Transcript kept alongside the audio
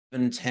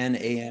10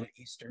 a.m.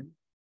 Eastern.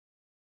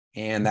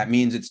 And that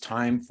means it's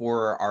time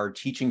for our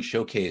teaching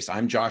showcase.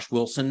 I'm Josh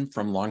Wilson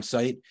from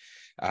Longsight.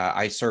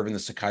 I serve in the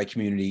Sakai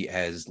community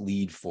as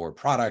lead for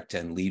product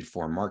and lead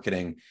for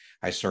marketing.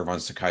 I serve on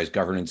Sakai's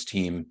governance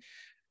team,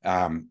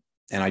 and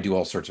I do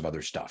all sorts of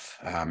other stuff.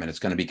 And it's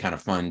going to be kind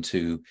of fun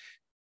to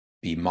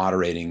be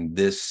moderating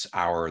this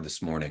hour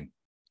this morning.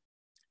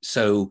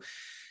 So,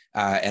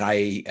 and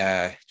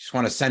I just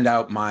want to send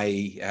out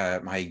my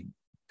my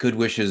good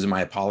wishes and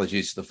my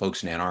apologies to the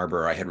folks in Ann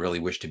Arbor. I had really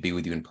wished to be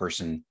with you in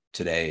person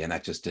today, and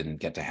that just didn't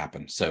get to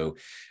happen. So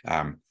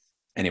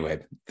anyway,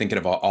 thinking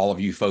of all of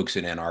you folks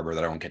in Ann Arbor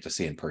that I won't get to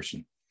see in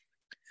person.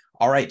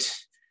 All right,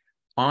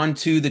 on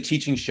to the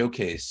teaching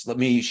showcase. Let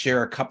me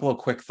share a couple of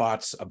quick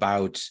thoughts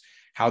about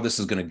how this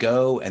is going to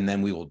go, and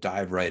then we will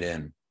dive right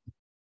in.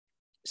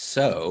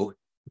 So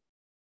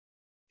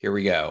here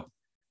we go.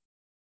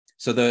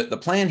 So the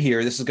plan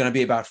here, this is going to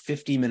be about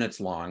 50 minutes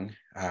long.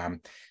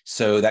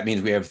 So that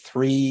means we have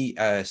three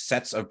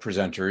sets of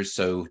presenters.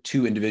 So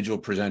two individual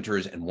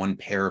presenters and one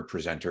pair of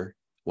presenter,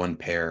 one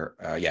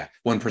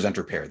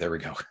presenter pair. There we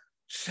go.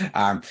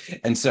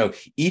 And so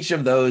each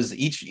of those,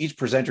 each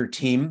presenter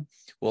team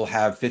will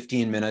have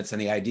 15 minutes. And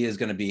the idea is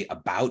going to be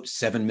about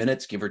 7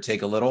 minutes, give or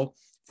take a little,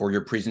 for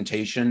your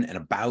presentation, and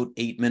about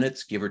 8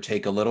 minutes, give or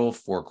take a little,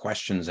 for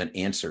questions and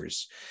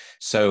answers.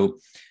 So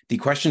the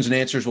questions and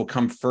answers will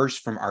come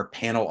first from our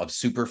panel of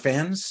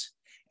superfans,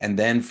 and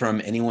then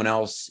from anyone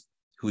else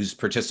who's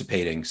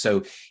participating.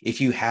 So if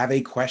you have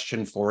a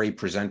question for a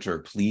presenter,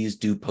 please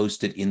do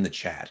post it in the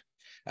chat.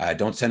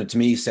 Don't send it to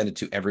me, send it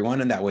to everyone,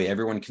 and that way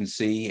everyone can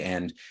see,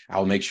 and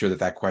I'll make sure that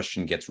that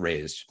question gets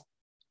raised.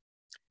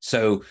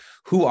 So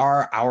who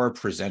are our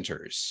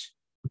presenters?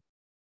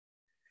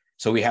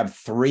 So we have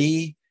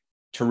three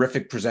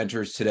terrific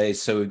presenters today.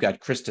 So we've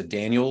got Krista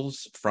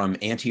Daniels from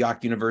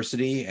Antioch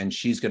University, and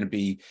she's going to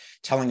be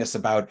telling us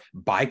about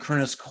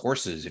Bicronus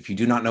courses. If you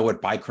do not know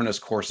what Bicronus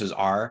courses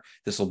are,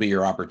 this will be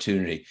your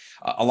opportunity.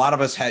 A lot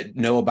of us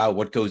know about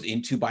what goes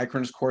into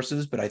Bicronus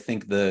courses, but I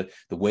think the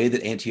way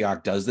that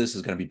Antioch does this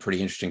is going to be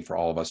pretty interesting for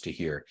all of us to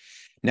hear.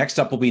 Next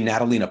up will be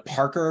Natalina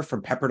Parker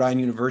from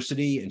Pepperdine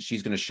University, and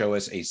she's going to show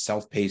us a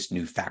self-paced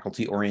new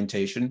faculty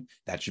orientation.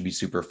 That should be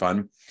super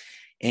fun.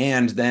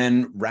 And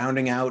then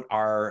rounding out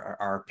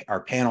our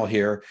panel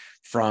here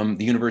from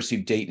the University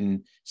of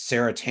Dayton,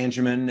 Sarah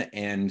Tangeman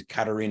and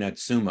Katarina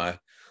Tsuma,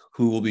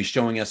 who will be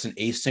showing us an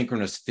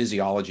asynchronous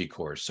physiology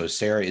course. So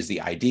Sarah is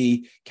the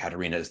ID,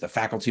 Katarina is the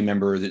faculty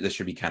member. This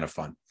should be kind of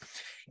fun.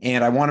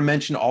 And I want to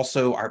mention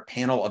also our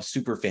panel of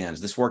superfans.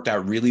 This worked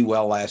out really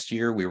well last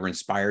year. We were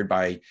inspired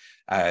by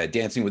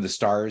Dancing with the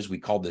Stars. We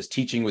called this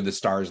Teaching with the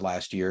Stars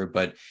last year,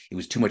 but it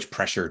was too much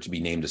pressure to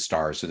be named a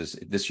star. So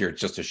this year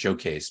it's just a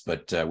showcase,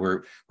 but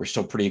we're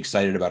still pretty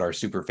excited about our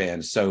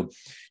superfans. So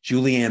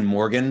Julianne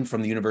Morgan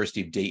from the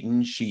University of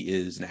Dayton, she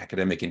is an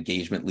academic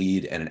engagement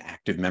lead and an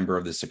active member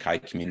of the Sakai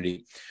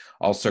community.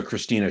 Also,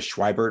 Christina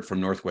Schweibert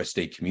from Northwest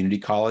State Community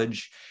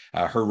College.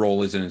 Her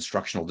role is in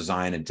instructional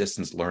design and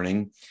distance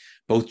learning.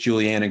 Both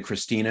Julianne and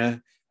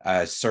Christina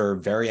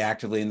serve very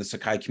actively in the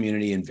Sakai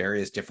community in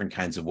various different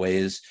kinds of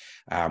ways.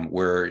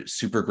 We're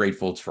super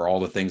grateful for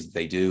all the things that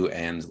they do.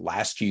 And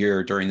last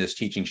year during this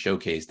teaching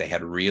showcase, they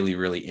had really,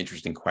 really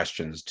interesting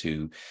questions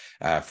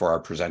for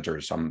our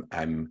presenters. So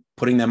I'm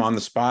putting them on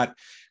the spot,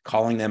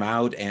 calling them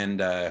out,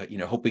 and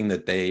hoping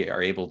that they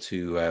are able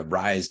to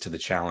rise to the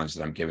challenge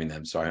that I'm giving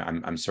them. So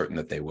I'm certain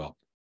that they will.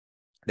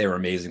 They were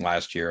amazing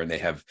last year, and they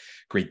have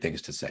great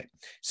things to say.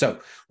 So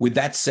with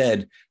that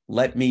said,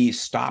 let me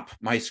stop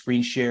my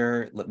screen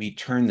share. Let me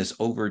turn this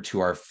over to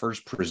our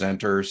first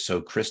presenter.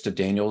 So Krista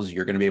Daniels,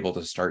 you're going to be able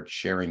to start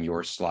sharing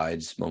your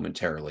slides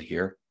momentarily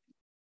here.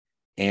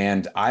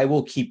 And I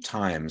will keep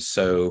time.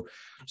 So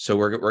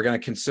we're going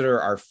to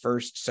consider our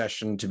first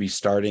session to be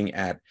starting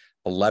at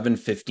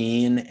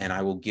 11:15, and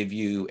I will give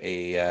you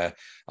a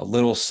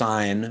little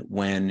sign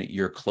when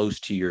you're close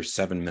to your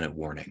 7-minute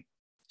warning.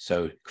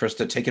 So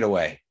Krista, take it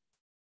away.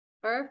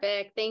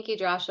 Perfect. Thank you,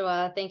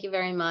 Joshua. Thank you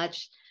very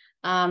much.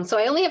 So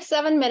I only have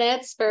 7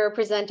 minutes for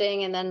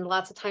presenting and then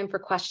lots of time for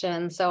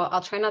questions. So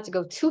I'll try not to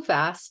go too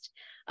fast,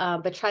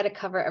 but try to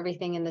cover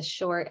everything in this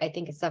short, I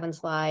think, a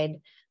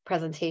 7-slide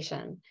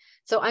presentation.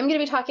 So I'm going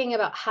to be talking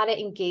about how to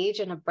engage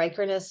in a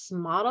Bicronus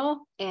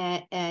model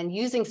and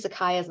using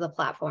Sakai as the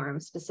platform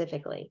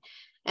specifically.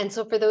 And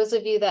so for those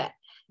of you that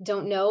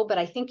don't know, but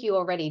I think you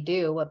already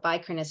do, what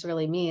Bicronus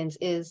really means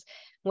is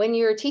when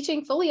you're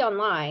teaching fully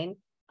online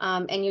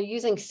and you're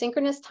using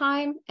synchronous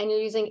time and you're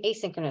using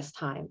asynchronous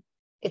time.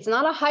 It's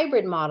not a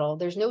hybrid model.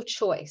 There's no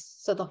choice.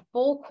 So the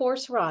full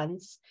course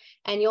runs,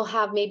 and you'll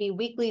have maybe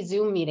weekly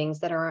Zoom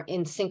meetings that are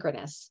in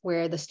synchronous,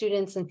 where the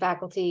students and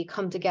faculty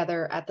come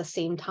together at the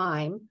same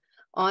time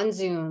on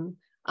Zoom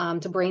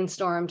to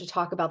brainstorm, to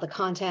talk about the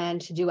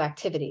content, to do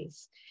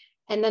activities.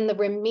 And then the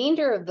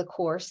remainder of the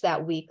course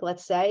that week,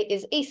 let's say,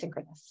 is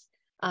asynchronous.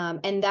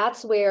 And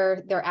that's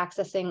where they're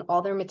accessing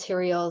all their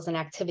materials and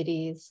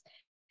activities.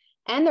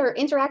 And they're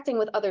interacting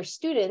with other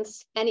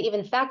students and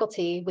even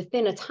faculty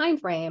within a time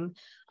frame.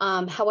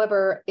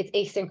 However, it's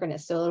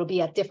asynchronous, so it'll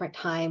be at different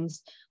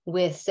times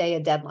with, say, a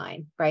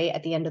deadline, right,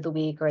 at the end of the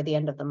week or at the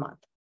end of the month.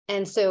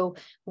 And so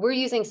we're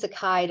using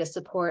Sakai to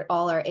support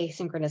all our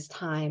asynchronous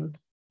time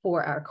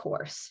for our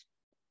course.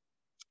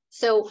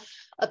 So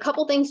a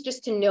couple things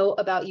just to note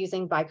about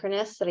using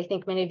Bicronus that I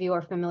think many of you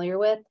are familiar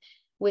with,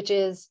 which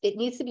is it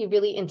needs to be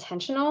really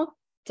intentional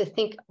to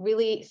think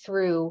really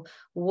through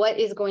what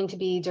is going to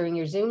be during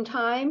your Zoom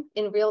time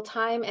in real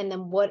time, and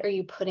then what are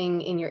you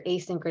putting in your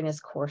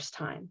asynchronous course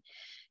time.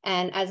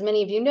 And as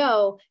many of you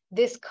know,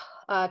 this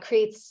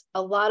creates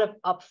a lot of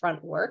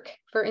upfront work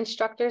for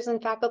instructors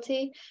and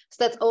faculty.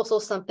 So that's also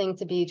something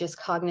to be just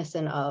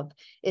cognizant of,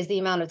 is the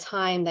amount of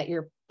time that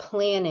you're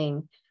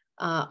planning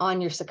on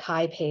your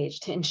Sakai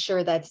page to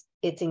ensure that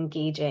it's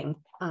engaging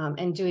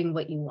and doing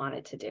what you want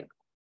it to do.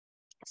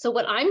 So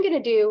what I'm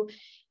going to do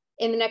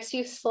in the next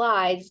few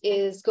slides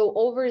is go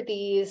over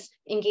these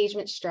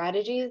engagement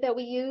strategies that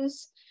we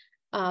use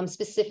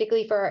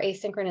specifically for our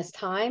asynchronous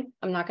time.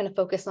 I'm not going to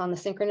focus on the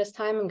synchronous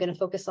time. I'm going to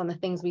focus on the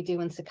things we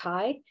do in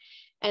Sakai.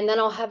 And then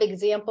I'll have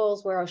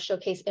examples where I'll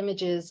showcase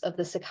images of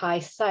the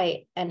Sakai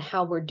site and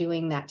how we're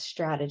doing that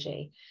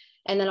strategy.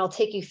 And then I'll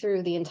take you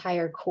through the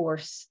entire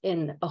course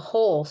in a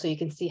whole so you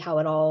can see how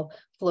it all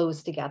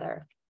flows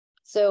together.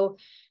 So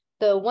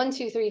the 1,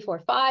 2, 3, 4,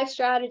 5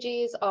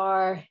 strategies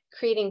are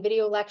creating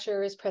video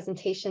lectures,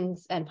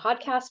 presentations, and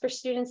podcasts for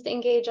students to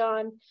engage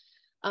on,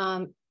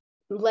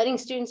 letting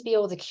students be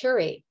able to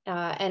curate,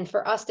 and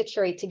for us to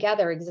curate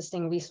together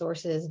existing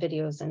resources,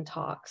 videos, and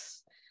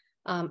talks,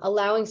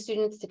 allowing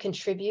students to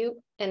contribute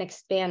and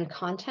expand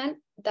content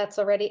that's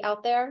already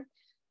out there.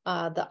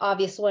 The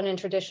obvious one and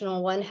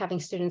traditional one, having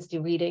students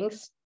do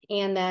readings,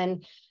 and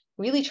then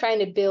really trying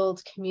to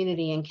build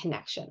community and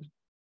connection.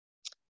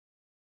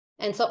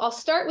 And so I'll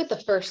start with the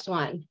first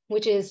one,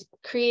 which is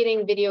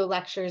creating video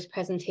lectures,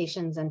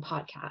 presentations, and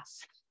podcasts.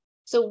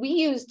 So we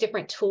use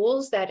different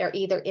tools that are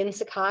either in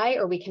Sakai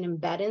or we can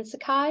embed in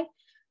Sakai.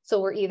 So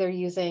we're either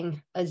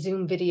using a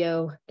Zoom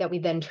video that we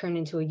then turn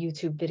into a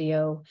YouTube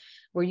video.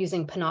 We're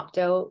using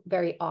Panopto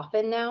very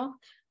often now.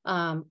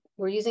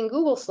 We're using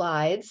Google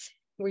Slides.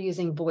 We're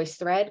using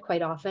VoiceThread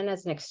quite often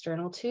as an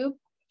external tube.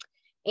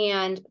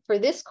 And for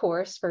this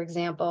course, for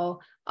example,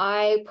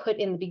 I put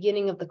in the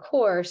beginning of the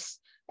course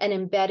an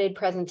embedded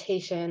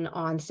presentation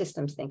on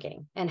systems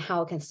thinking and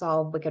how it can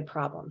solve wicked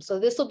problems. So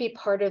this will be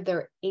part of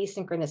their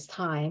asynchronous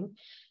time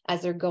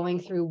as they're going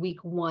through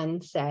week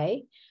 1,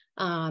 say,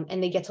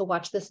 and they get to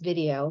watch this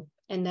video,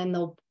 and then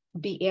they'll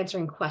be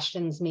answering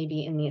questions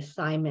maybe in the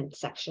assignment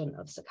section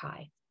of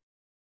Sakai.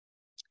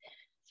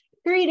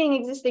 Creating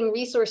existing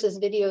resources,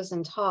 videos,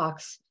 and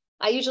talks,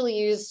 I usually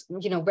use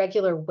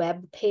regular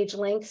web page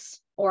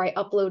links, or I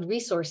upload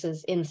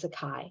resources in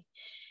Sakai.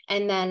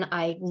 And then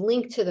I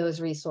link to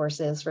those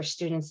resources for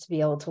students to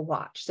be able to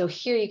watch. So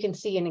here you can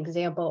see an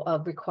example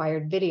of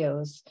required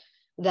videos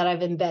that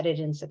I've embedded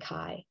in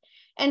Sakai.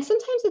 And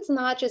sometimes it's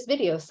not just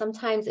videos,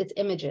 sometimes it's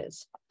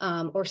images,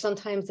 or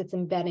sometimes it's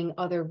embedding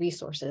other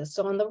resources.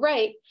 So on the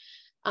right,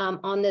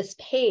 on this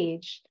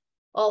page,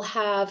 I'll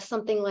have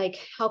something like,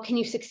 how can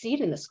you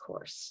succeed in this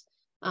course?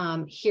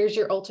 Here's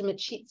your ultimate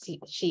cheat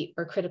sheet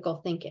for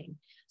critical thinking.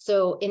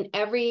 So in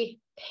every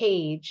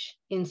page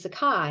in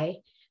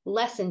Sakai,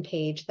 lesson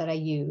page that I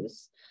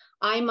use,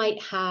 I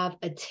might have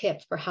a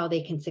tip for how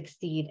they can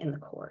succeed in the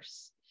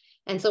course.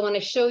 And so when I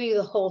show you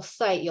the whole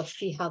site, you'll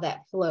see how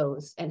that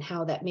flows and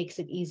how that makes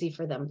it easy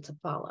for them to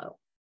follow.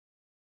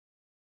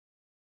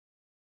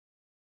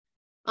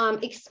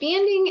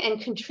 Expanding and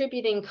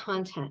contributing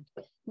content.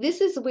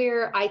 This is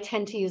where I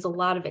tend to use a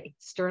lot of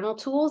external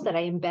tools that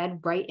I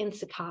embed right in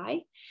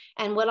Sakai.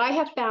 And what I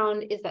have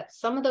found is that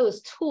some of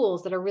those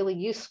tools that are really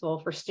useful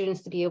for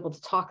students to be able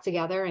to talk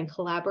together and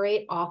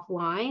collaborate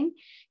offline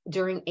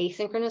during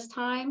asynchronous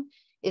time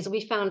is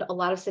we found a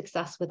lot of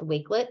success with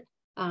Wakelet,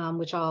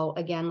 which I'll,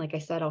 again, like I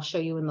said, I'll show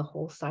you in the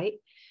whole site.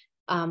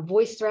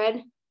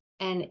 VoiceThread,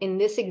 and in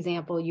this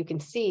example, you can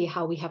see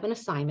how we have an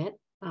assignment.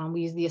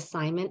 We use the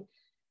assignment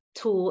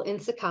tool in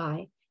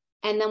Sakai.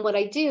 And then what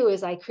I do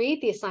is I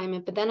create the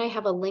assignment, but then I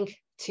have a link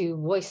to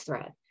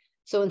VoiceThread.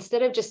 So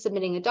instead of just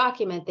submitting a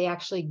document, they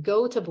actually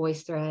go to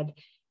VoiceThread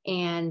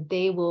and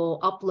they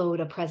will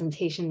upload a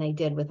presentation they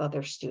did with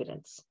other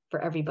students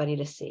for everybody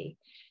to see.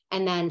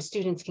 And then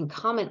students can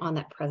comment on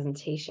that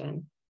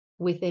presentation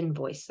within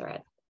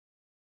VoiceThread.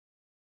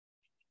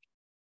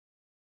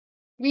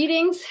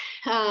 Readings,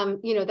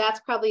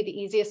 that's probably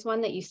the easiest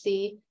one that you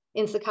see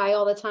in Sakai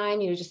all the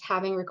time, just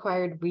having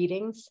required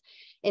readings.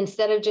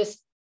 Instead of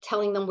just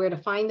telling them where to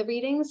find the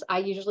readings, I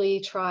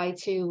usually try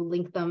to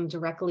link them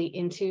directly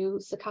into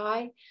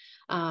Sakai.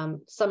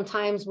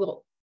 Sometimes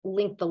we'll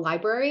link the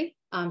library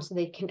so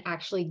they can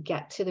actually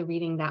get to the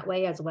reading that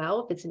way as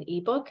well, if it's an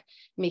ebook,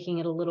 making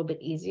it a little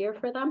bit easier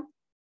for them.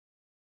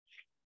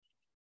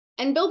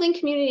 And building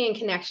community and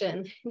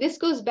connection. This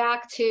goes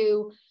back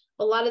to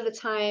a lot of the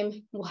time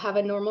we'll have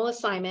a normal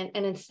assignment,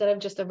 and instead of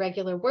just a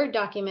regular Word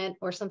document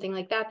or something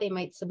like that they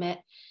might submit,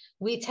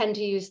 we tend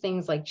to use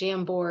things like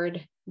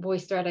Jamboard,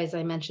 VoiceThread, as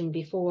I mentioned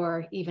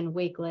before, even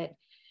Wakelet.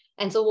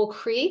 And so we'll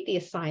create the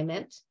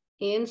assignment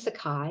in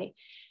Sakai,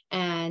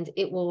 and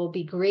it will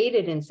be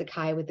graded in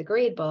Sakai with the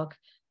grade book,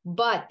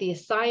 but the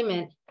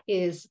assignment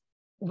is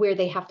where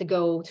they have to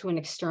go to an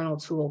external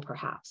tool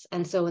perhaps.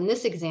 And so in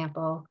this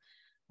example,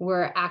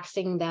 we're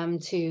asking them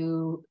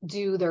to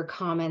do their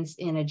comments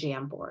in a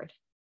Jamboard.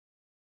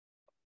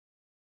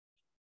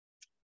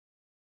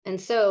 And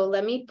so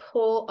let me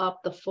pull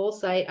up the full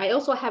site. I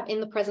also have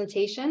in the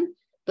presentation,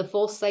 the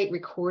full site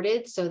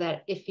recorded so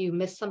that if you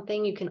miss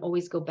something, you can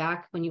always go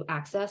back when you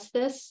access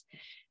this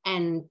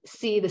and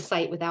see the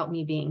site without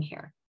me being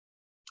here.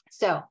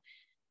 So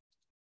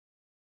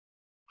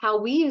how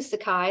we use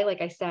Sakai,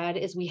 like I said,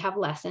 is we have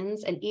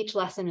lessons and each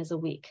lesson is a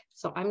week.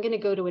 So I'm going to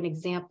go to an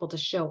example to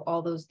show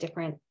all those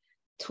different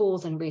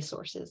tools and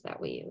resources that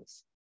we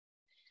use.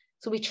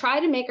 So we try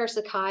to make our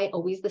Sakai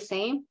always the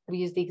same. We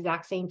use the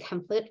exact same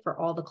template for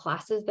all the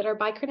classes that are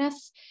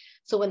synchronous.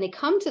 So when they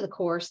come to the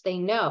course, they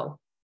know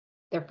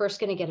they're first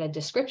going to get a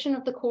description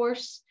of the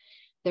course.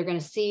 They're going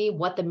to see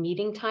what the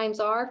meeting times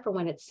are for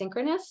when it's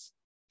synchronous.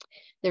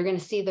 They're going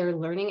to see their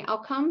learning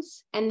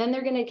outcomes, and then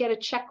they're going to get a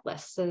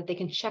checklist so that they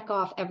can check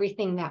off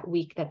everything that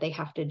week that they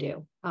have to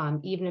do,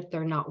 even if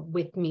they're not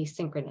with me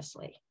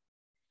synchronously.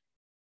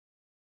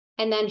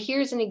 And then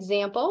here's an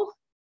example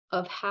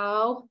of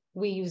how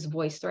we use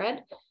VoiceThread.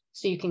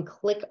 So you can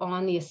click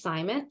on the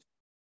assignment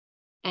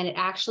and it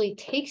actually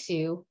takes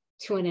you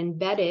to an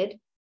embedded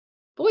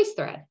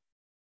VoiceThread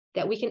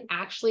that we can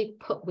actually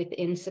put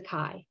within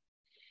Sakai.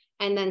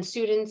 And then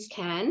students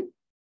can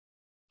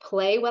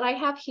play what I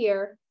have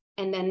here,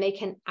 and then they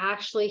can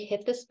actually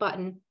hit this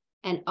button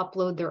and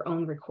upload their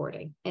own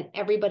recording, and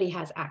everybody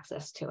has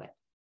access to it.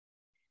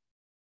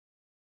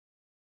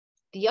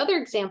 The other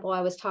example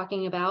I was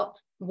talking about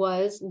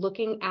was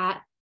looking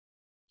at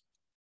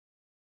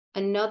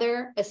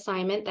another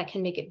assignment that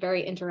can make it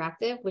very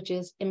interactive, which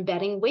is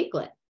embedding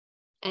Wakelet.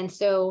 And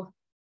so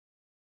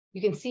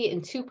you can see it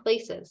in two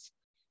places.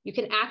 You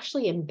can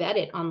actually embed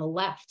it on the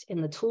left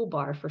in the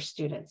toolbar for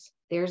students.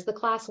 There's the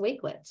class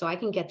Wakelet, so I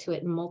can get to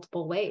it in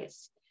multiple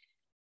ways.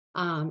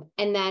 And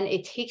then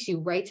it takes you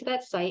right to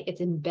that site. It's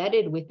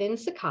embedded within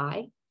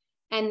Sakai.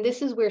 And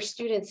this is where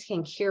students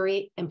can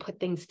curate and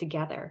put things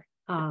together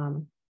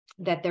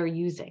that they're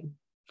using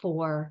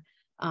for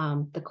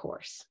the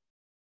course.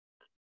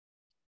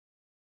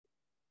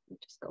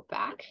 Just go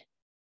back.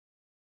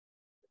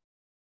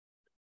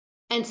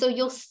 And so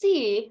you'll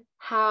see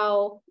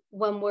how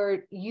when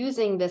we're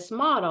using this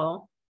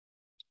model,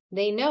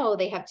 they know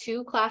they have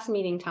 2 class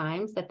meeting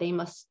times that they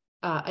must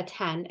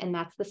attend, and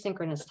that's the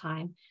synchronous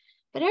time.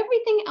 But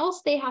everything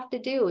else they have to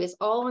do is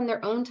all on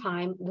their own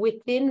time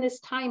within this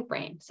time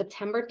frame,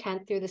 September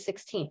 10th through the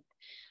 16th.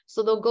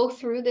 So they'll go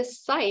through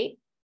this site,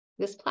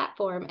 this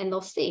platform, and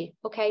they'll see,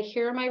 okay,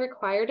 here are my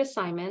required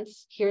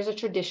assignments. Here's a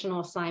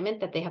traditional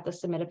assignment that they have to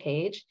submit a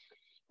page.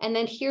 And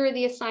then here are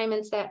the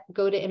assignments that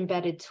go to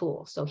embedded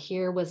tools. So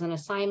here was an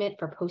assignment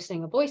for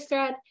posting a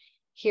VoiceThread.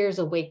 Here's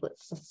a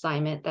Wakelet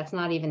assignment that's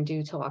not even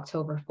due till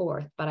October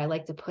 4th, but I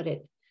like to put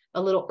it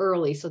a little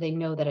early so they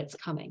know that it's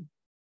coming.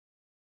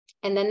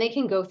 And then they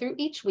can go through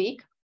each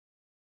week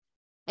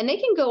and they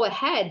can go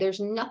ahead. There's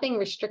nothing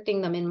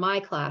restricting them in my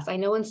class. I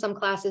know in some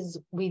classes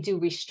we do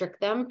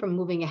restrict them from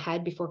moving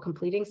ahead before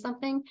completing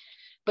something,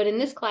 but in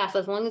this class,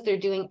 as long as they're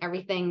doing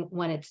everything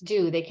when it's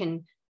due, they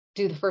can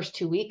do the first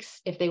 2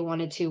 weeks if they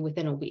wanted to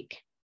within a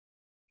week.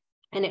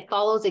 And it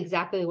follows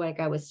exactly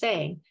like I was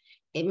saying.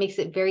 It makes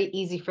it very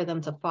easy for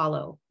them to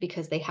follow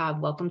because they have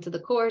welcome to the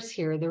course.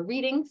 Here are their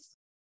readings.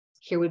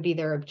 Here would be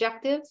their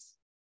objectives.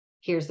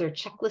 Here's their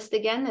checklist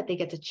again that they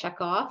get to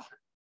check off,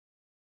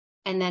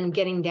 and then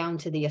getting down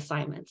to the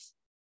assignments.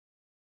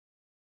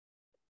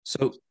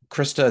 So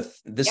Krista,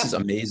 this Yep. is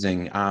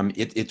amazing.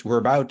 We're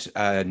about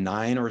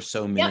 9 or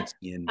so minutes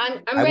in.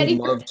 I'm I ready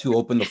would love to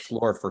open the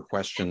floor for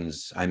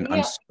questions. I'm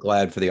so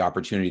glad for the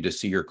opportunity to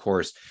see your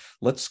course.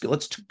 Let's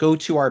go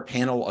to our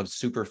panel of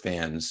super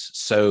fans.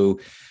 So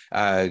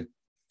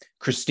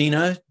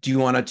Christina, do you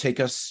want to take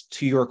us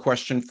to your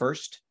question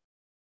first?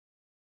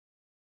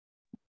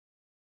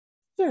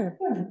 Sure.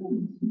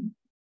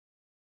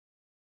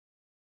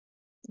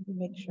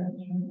 Make sure.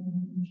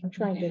 I'm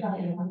trying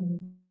to.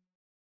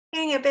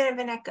 Getting a bit of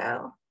an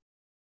echo.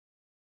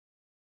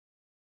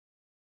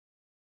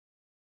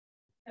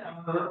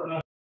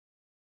 I'm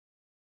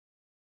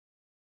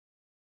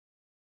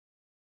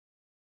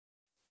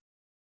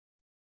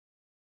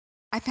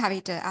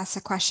happy to ask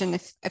a question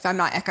if I'm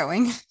not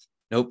echoing.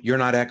 Nope, you're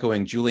not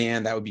echoing.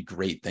 Julianne, that would be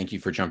great. Thank you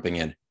for jumping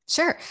in.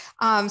 Sure.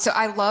 So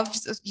I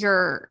loved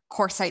your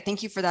course site.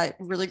 Thank you for that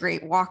really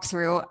great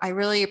walkthrough. I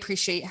really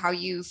appreciate how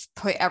you've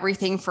put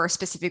everything for a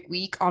specific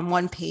week on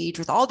one page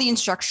with all the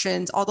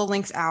instructions, all the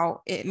links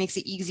out. It makes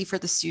it easy for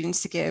the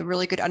students to get a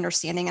really good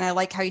understanding. And I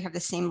like how you have the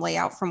same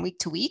layout from week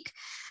to week.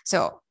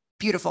 So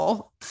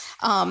beautiful.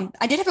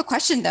 I did have a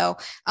question though.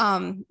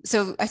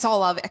 So I saw a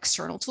lot of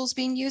external tools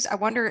being used. I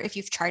wonder if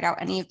you've tried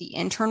out any of the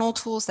internal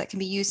tools that can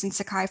be used in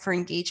Sakai for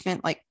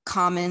engagement, like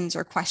comments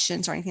or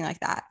questions or anything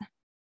like that.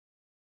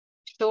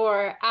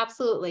 Sure,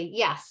 absolutely.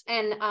 Yes.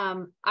 And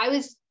I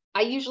was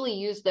I usually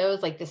use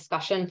those like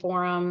discussion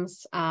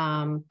forums,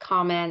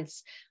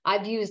 comments.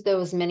 I've used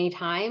those many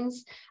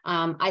times.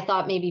 I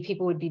thought maybe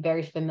people would be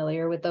very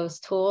familiar with those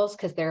tools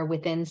because they're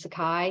within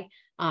Sakai.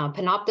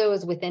 Panopto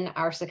is within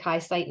our Sakai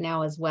site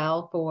now as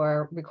well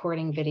for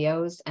recording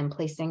videos and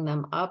placing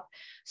them up.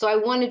 So I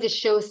wanted to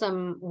show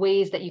some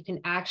ways that you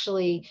can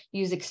actually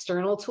use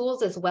external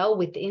tools as well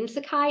within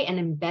Sakai and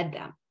embed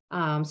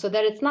them, so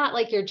that it's not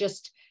like you're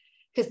just,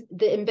 because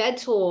the embed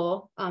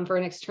tool for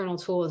an external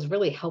tool is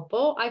really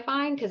helpful, I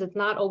find, because it's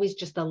not always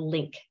just a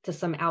link to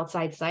some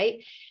outside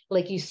site.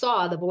 Like you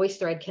saw, the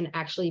VoiceThread can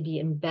actually be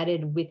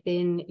embedded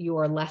within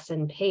your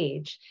lesson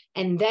page,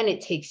 and then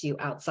it takes you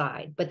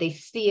outside, but they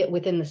see it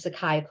within the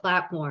Sakai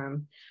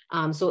platform.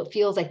 So it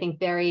feels, I think,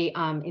 very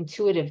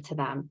intuitive to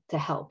them to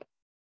help.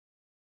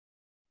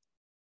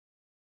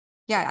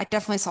 Yeah, I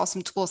definitely saw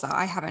some tools that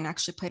I haven't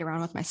actually played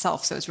around with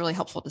myself. So it's really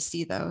helpful to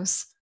see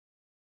those.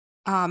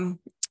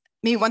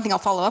 Maybe one thing I'll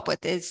follow up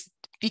with is,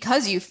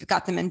 because you've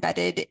got them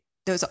embedded,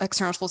 those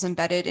external tools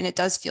embedded, and it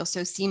does feel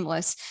so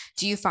seamless,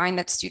 do you find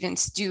that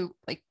students do,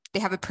 like, they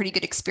have a pretty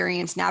good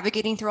experience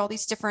navigating through all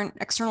these different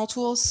external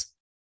tools?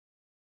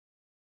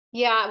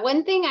 Yeah,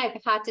 one thing I've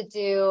had to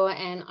do,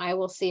 and I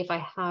will see if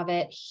I have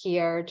it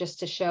here just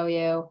to show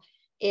you,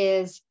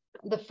 is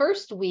the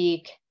first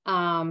week,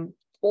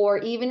 or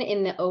even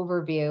in the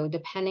overview,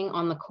 depending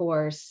on the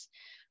course,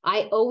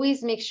 I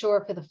always make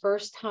sure for the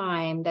first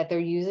time that they're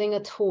using a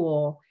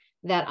tool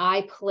that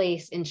I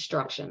place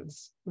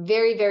instructions,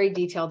 very, very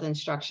detailed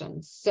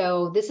instructions.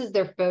 So this is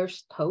their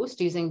first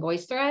post using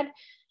VoiceThread.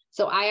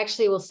 So I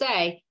actually will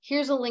say,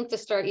 here's a link to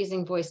start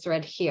using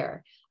VoiceThread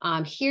here.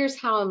 Here's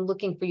how I'm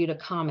looking for you to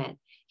comment.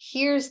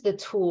 Here's the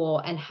tool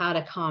and how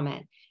to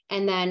comment.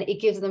 And then it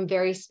gives them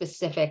very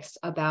specifics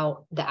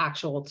about the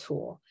actual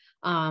tool.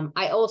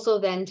 I also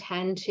then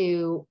tend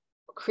to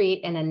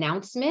create an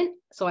announcement.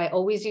 So I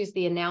always use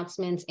the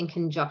announcements in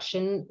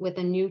conjunction with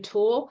a new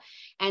tool.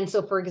 And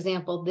so, for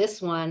example,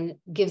 this one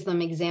gives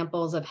them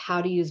examples of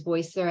how to use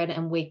VoiceThread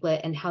and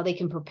Wakelet and how they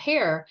can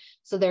prepare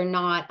so they're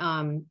not,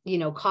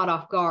 caught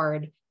off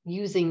guard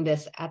using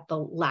this at the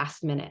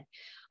last minute.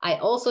 I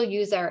also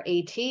use our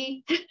AT,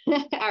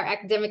 our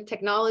Academic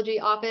Technology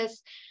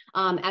Office,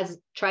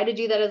 try to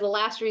do that as a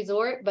last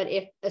resort. But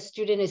if a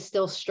student is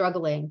still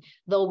struggling,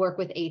 they'll work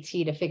with AT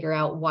to figure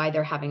out why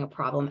they're having a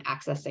problem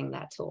accessing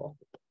that tool.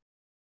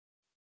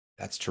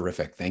 That's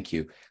terrific. Thank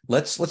you.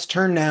 Let's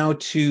turn now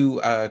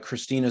to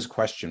Christina's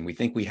question. We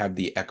think we have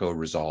the echo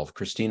resolved.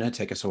 Christina,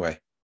 take us away.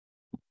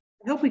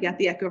 I hope we got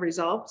the echo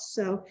resolved.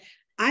 So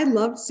I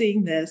loved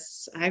seeing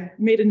this. I've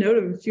made a note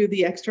of a few of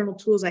the external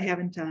tools I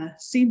haven't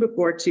seen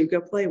before to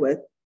go play with.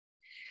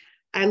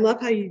 I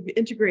love how you've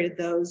integrated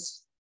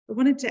those. I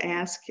wanted to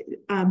ask,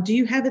 do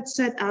you have it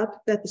set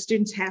up that the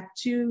students have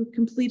to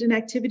complete an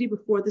activity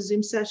before the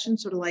Zoom session,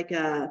 sort of like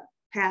a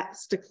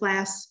pass to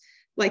class,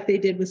 like they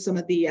did with some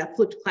of the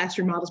flipped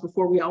classroom models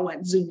before we all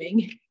went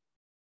Zooming?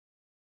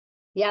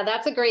 Yeah,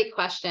 that's a great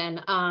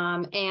question.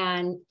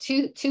 And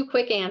two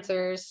quick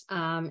answers.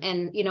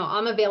 And,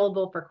 I'm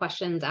available for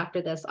questions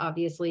after this,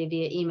 obviously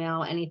via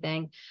email,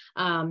 anything.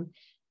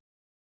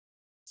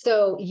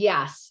 So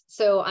yes,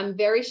 so I'm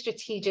very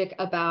strategic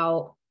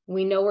about,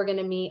 we know we're going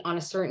to meet on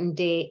a certain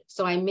date.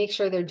 So I make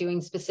sure they're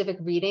doing specific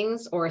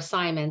readings or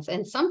assignments.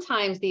 And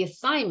sometimes the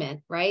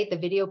assignment, right, the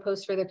video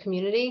post for their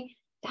community,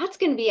 that's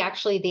going to be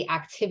actually the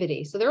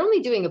activity. So they're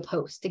only doing a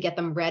post to get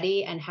them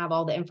ready and have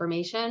all the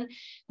information.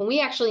 When we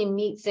actually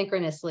meet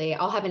synchronously,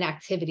 I'll have an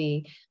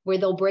activity where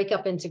they'll break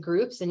up into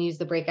groups and use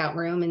the breakout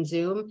room in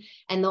Zoom,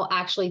 and they'll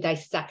actually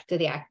dissect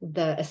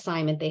the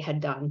assignment they had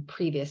done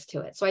previous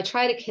to it. So I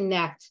try to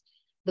connect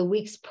the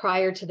weeks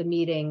prior to the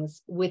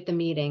meetings with the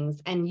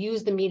meetings and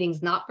use the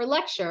meetings not for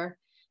lecture,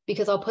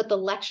 because I'll put the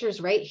lectures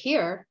right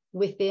here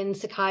within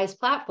Sakai's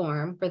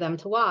platform for them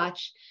to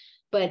watch.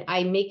 But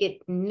I make it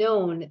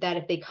known that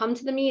if they come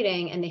to the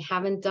meeting and they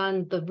haven't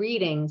done the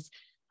readings,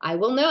 I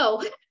will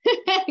know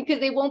because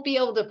they won't be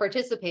able to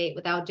participate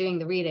without doing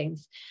the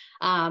readings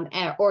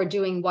or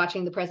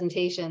watching the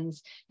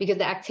presentations, because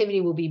the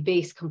activity will be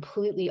based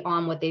completely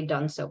on what they've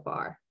done so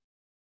far.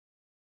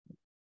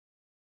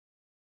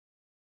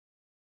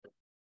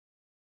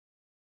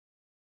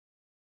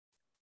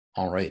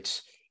 All right.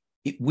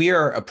 We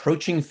are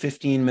approaching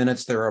 15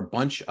 minutes. There are a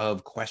bunch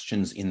of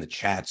questions in the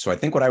chat. So I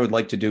think what I would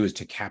like to do is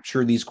to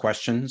capture these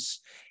questions.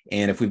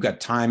 And if we've got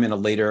time in a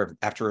later,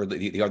 after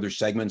the other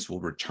segments, we'll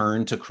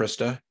return to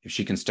Krista, if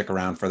she can stick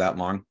around for that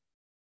long.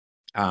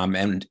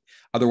 And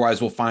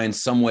otherwise, we'll find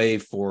some way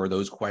for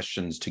those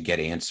questions to get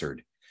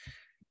answered.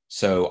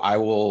 So I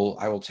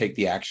will take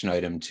the action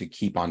item to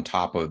keep on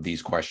top of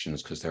these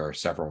questions, because there are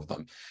several of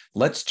them.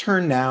 Let's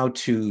turn now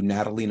to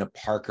Natalina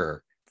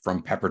Parker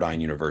from Pepperdine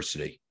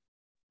University.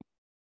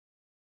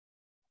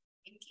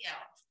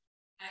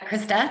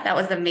 Krista, that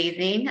was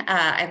amazing.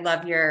 I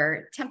love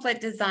your template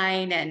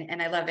design, and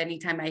I love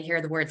anytime I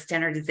hear the word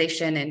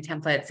standardization and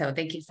template. So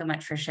thank you so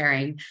much for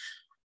sharing.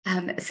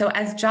 So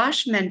as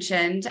Josh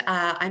mentioned,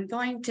 I'm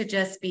going to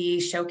just be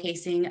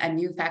showcasing a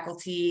new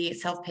faculty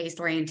self-paced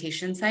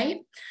orientation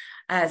site.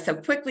 So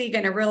quickly,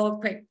 going to real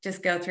quick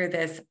just go through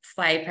this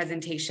slide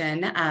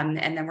presentation, and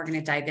then we're going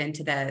to dive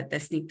into the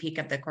sneak peek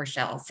of the course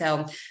shell.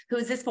 So who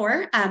is this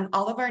for?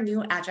 All of our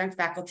new adjunct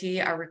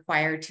faculty are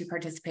required to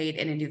participate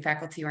in a new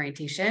faculty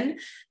orientation.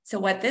 So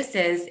what this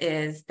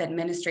is the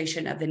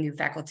administration of the new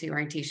faculty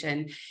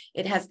orientation.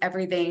 It has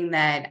everything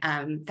that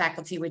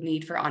faculty would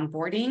need for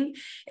onboarding.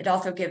 It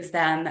also gives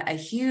them a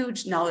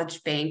huge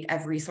knowledge bank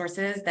of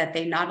resources that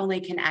they not only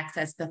can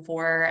access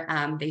before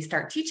they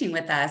start teaching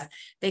with us,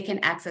 they can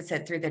access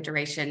it through the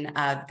duration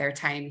of their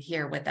time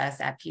here with us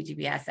at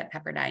PGBS at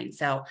Pepperdine.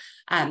 So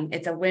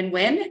it's a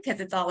win-win because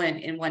it's all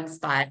in one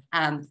spot.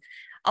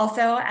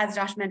 Also, as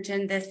Josh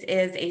mentioned, this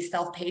is a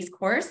self-paced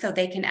course, so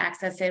they can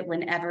access it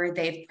whenever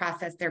they've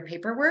processed their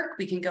paperwork.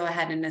 We can go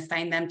ahead and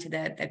assign them to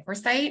the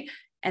course site,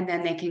 and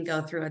then they can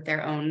go through at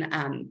their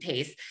own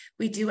pace.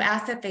 We do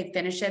ask that they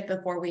finish it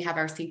before we have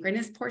our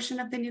synchronous portion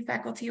of the new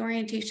faculty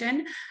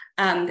orientation,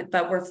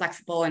 but we're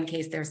flexible in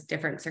case there's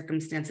different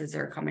circumstances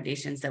or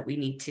accommodations that we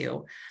need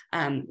to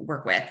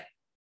work with.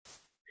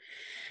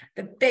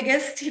 The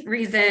biggest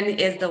reason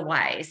is the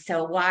why.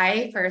 So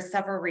why for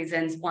several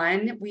reasons.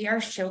 One, we are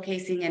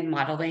showcasing and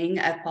modeling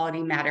a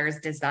Quality Matters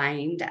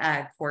designed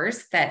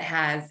course that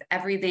has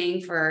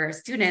everything for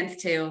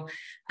students to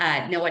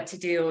know what to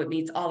do. It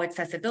meets all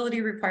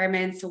accessibility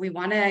requirements. So we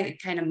want to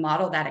kind of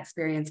model that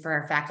experience for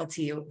our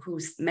faculty, who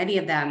many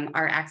of them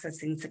are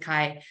accessing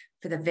Sakai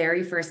for the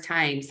very first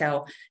time.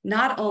 So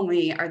not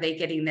only are they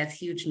getting this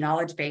huge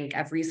knowledge bank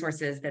of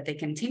resources that they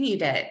continue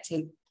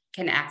to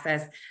can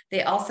access,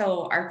 they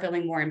also are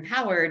feeling more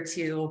empowered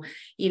to,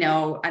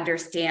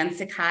 understand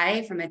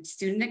Sakai from a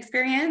student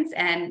experience.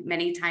 And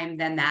many times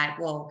then that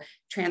will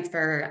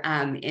transfer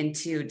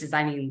into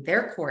designing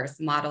their course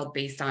modeled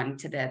based on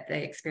to the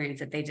experience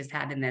that they just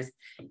had in this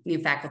new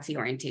faculty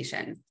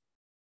orientation.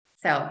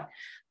 So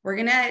we're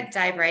gonna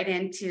dive right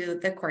into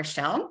the course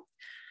shell.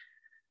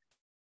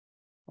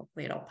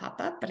 Hopefully it'll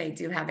pop up, but I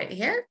do have it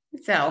here.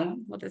 So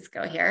we'll just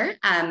go here.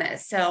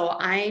 So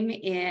I'm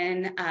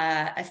in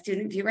a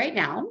student view right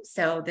now.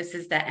 So this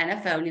is the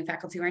NFO, New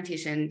Faculty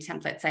Orientation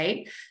template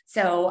site.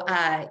 So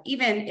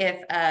even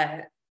if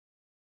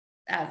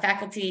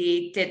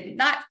faculty did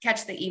not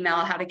catch the email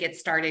how to get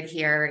started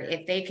here,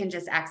 if they can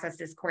just access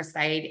this course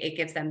site, it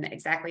gives them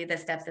exactly the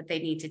steps that they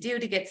need to do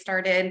to get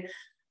started.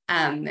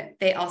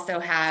 They also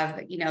have,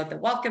 the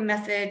welcome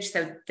message.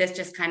 So this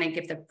just kind of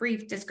gives a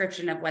brief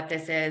description of what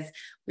this is.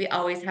 We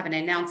always have an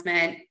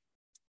announcement.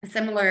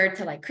 Similar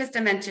to like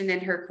Krista mentioned in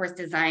her course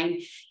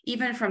design,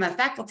 even from a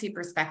faculty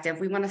perspective,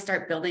 we want to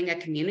start building a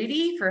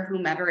community for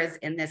whomever is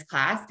in this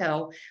class.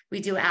 So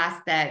we do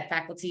ask that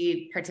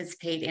faculty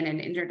participate in an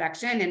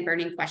introduction and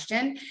burning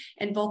question.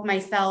 And both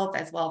myself,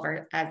 as well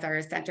as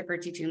our Center for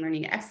Teaching and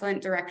Learning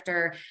Excellence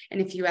Director, and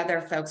a few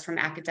other folks from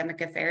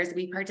Academic Affairs,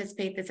 we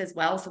participate this as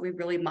well. So we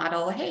really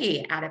model,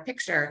 hey, add a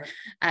picture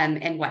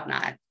and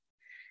whatnot.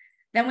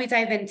 Then we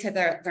dive into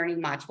the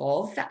learning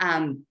modules.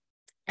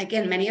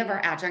 Again, many of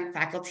our adjunct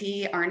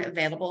faculty aren't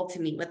available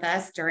to meet with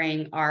us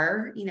during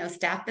our,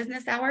 staff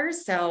business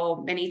hours.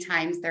 So many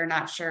times they're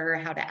not sure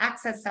how to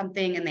access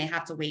something and they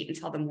have to wait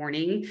until the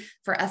morning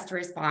for us to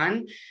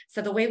respond.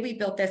 So the way we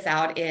built this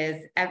out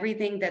is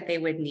everything that they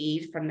would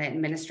need from the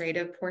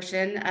administrative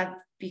portion of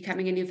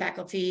becoming a new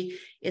faculty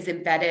is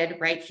embedded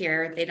right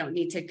here. They don't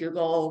need to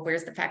Google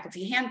where's the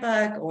faculty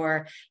handbook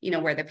or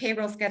where the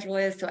payroll schedule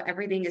is. So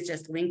everything is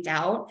just linked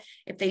out.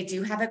 If they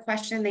do have a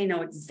question, they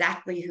know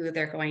exactly who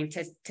they're going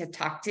to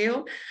talk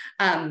to.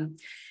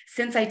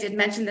 Since I did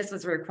mention this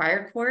was a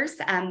required course,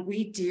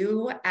 we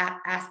do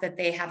ask that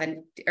they have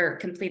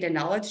complete a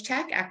knowledge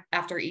check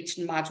after each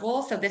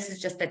module. So this is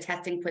just the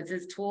testing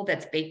quizzes tool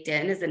that's baked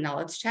in as a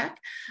knowledge check.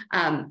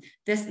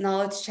 This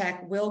knowledge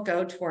check will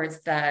go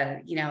towards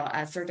the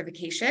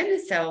certification.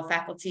 So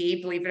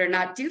faculty, believe it or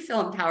not, do feel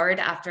empowered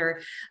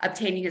after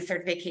obtaining a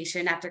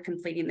certification after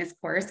completing this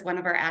course. One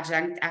of our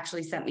adjuncts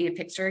actually sent me a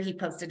picture. He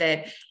posted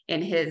it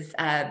in his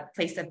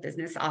place of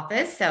business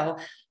office. So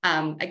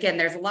again,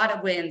 there's a lot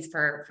of wins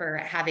for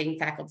having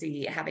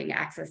faculty having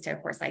access to a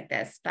course like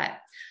this, but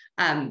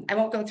I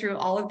won't go through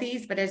all of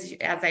these, but as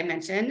I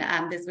mentioned,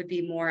 this would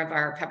be more of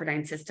our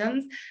Pepperdine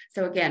systems.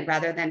 So again,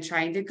 rather than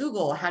trying to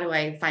Google, how do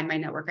I find my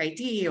network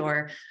ID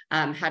or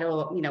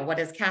what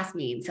does CAS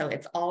mean? So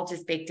it's all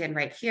just baked in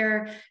right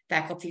here.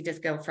 Faculty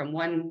just go from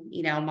one,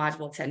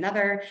 module to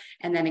another.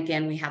 And then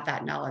again, we have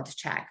that knowledge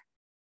check.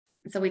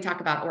 So we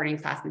talk about ordering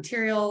class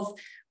materials.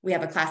 We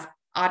have a class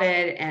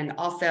audit, and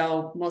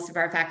also most of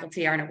our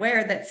faculty aren't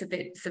aware that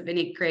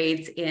submitting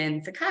grades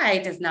in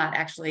Sakai does not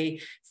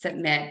actually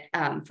submit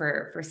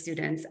for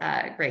students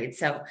grades.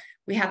 So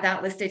we have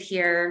that listed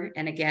here,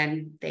 and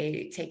again,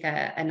 they take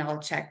a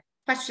knowledge check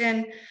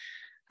question.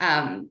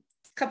 A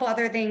couple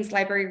other things,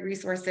 library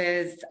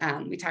resources.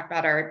 We talk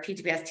about our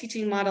PGBS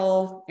teaching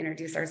model,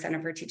 introduce our Center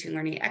for Teaching and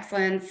Learning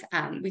Excellence.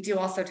 We do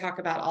also talk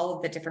about all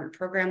of the different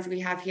programs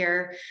we have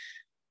here,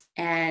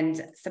 and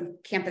some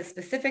campus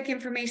specific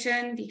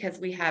information because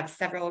we have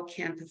several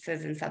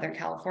campuses in Southern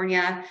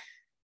California.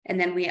 And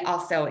then we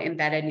also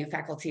embed a new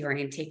faculty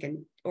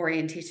orientation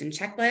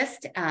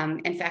checklist,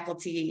 and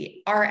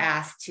faculty are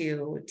asked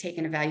to take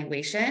an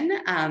evaluation,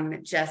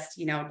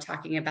 just,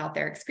 talking about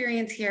their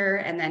experience here.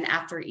 And then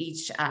after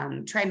each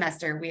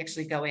trimester, we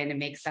actually go in and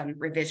make some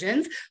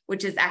revisions,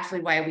 which is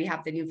actually why we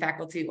have the new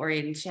faculty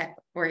orientation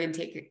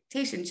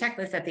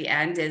checklist at the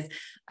end. Is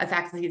a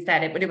faculty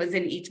said when it was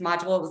in each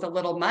module, it was a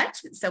little much.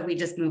 So we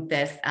just moved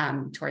this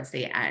towards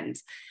the end.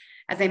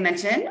 As I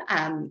mentioned,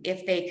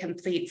 if they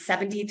complete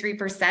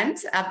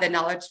 73% of the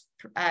knowledge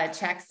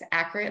checks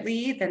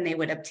accurately, then they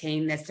would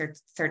obtain this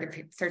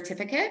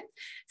certificate.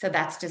 So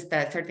that's just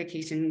the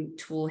certification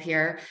tool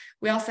here.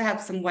 We also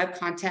have some web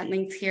content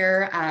links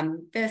here.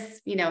 This,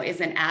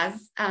 isn't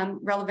as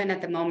relevant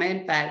at the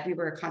moment, but we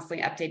were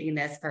constantly updating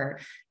this for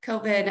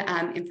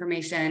COVID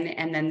information.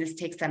 And then this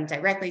takes them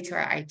directly to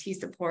our IT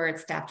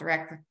support, staff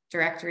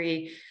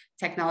directory,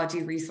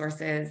 technology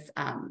resources,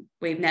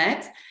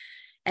 WaveNet.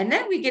 And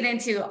then we get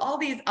into all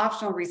these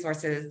optional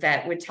resources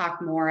that would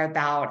talk more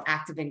about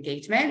active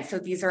engagement. So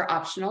these are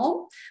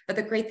optional, but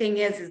the great thing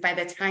is by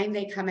the time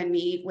they come and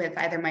meet with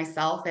either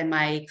myself and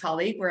my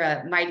colleague, we're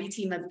a mighty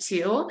team of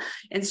 2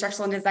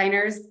 instructional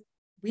designers.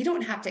 We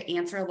don't have to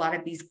answer a lot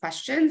of these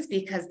questions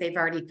because they've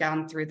already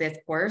gone through this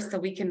course. So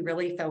we can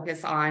really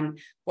focus on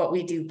what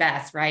we do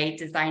best, right?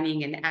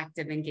 Designing an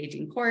active,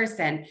 engaging course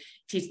and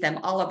teach them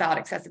all about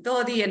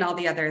accessibility and all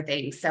the other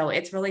things. So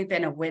it's really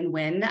been a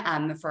win-win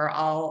for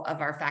all of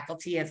our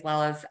faculty, as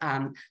well as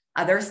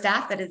other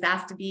staff that is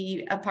asked to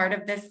be a part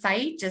of this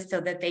site, just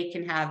so that they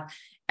can have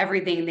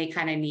everything they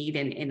kind of need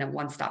in a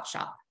one-stop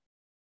shop.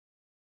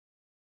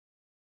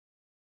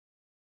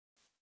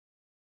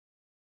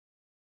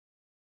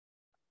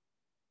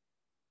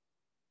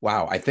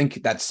 Wow, I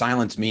think that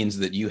silence means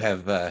that you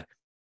have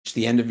reached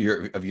the end of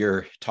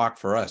your talk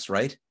for us,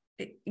 right?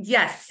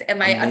 Yes.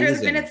 Am I under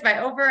the minutes? Am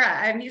I over?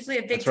 I'm usually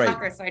a big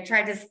talker, so I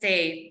try to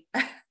stay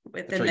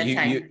within the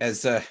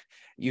time.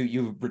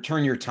 You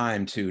return your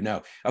time to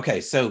no.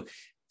 Okay, so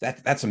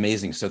that's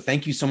amazing. So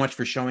thank you so much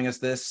for showing us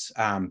this.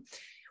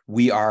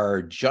 We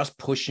are just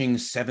pushing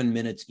 7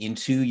 minutes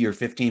into your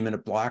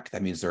 15-minute block.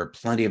 That means there are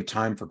plenty of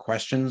time for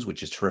questions,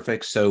 which is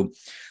terrific. So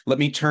let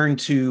me turn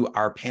to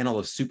our panel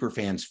of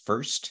superfans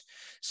first.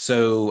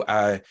 So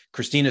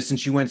Christina,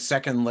 since you went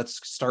second,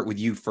 let's start with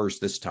you first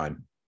this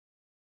time.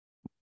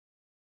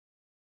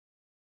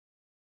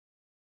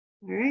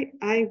 All right,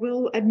 I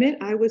will admit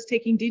I was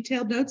taking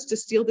detailed notes to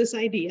steal this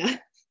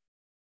idea.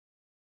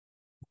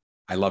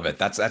 I love it.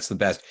 That's the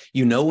best.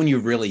 When you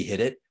really hit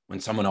it, when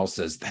someone else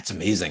says, that's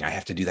amazing, I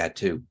have to do that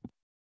too.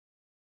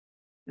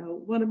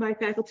 One of my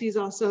faculty is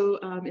also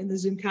in the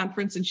Zoom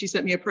conference, and she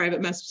sent me a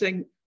private message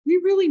saying, we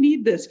really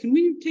need this. Can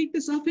we take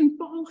this up in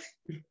fall?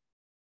 It's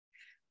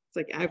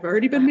like, I've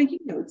already been making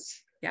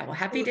notes. Yeah, well,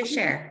 happy to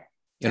share.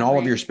 In all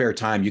of your spare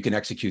time, you can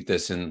execute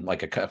this in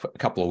like a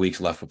couple of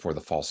weeks left before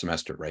the fall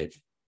semester, right?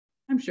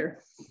 I'm sure.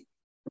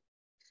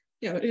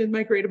 In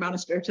my great amount of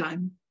spare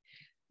time.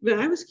 But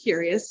I was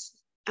curious,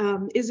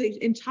 is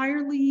it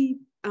entirely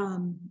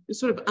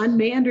sort of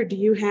unmanned, or do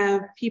you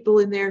have people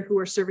in there who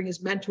are serving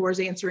as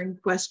mentors, answering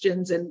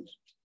questions and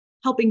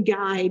helping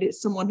guide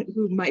someone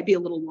who might be a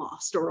little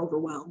lost or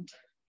overwhelmed?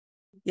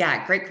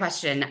 Yeah, great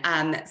question.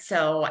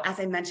 So as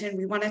I mentioned,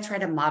 we want to try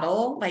to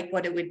model like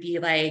what it would be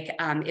like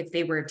if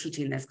they were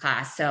teaching this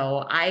class.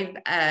 So I've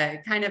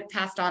kind of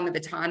passed on the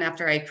baton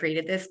after I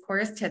created this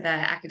course to the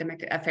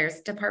Academic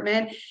Affairs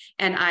Department.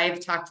 And I've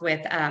talked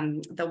with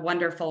the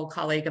wonderful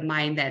colleague of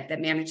mine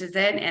that manages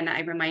it. And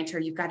I remind her,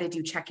 you've got to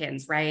do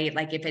check-ins, right?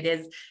 Like if it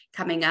is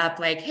coming up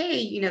like,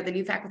 hey, the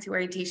new faculty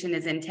orientation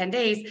is in 10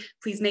 days,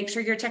 please make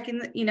sure you're checking,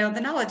 the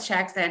knowledge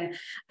checks. And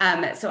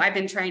so I've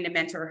been trying to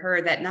mentor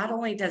her that not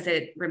only does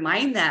it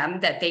remind them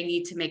that they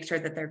need to make sure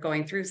that they're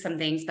going through some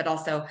things, but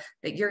also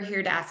that you're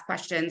here to ask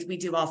questions. We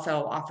do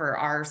also offer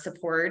our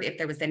support if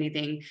there was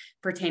anything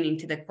pertaining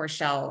to the course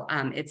shell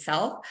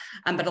itself.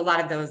 But a lot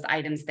of those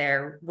items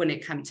there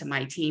wouldn't come to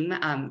my team,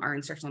 our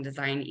instructional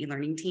design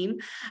e-learning team.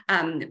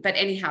 But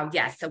anyhow,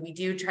 yes, so we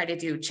do try to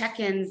do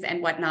check-ins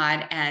and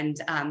whatnot. And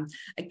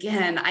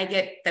again, I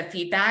get the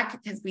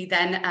feedback because we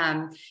then,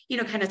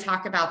 kind of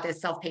talk about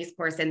this self-paced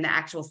course in the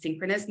actual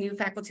synchronous new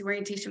faculty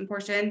orientation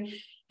portion.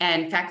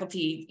 And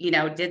faculty,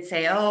 did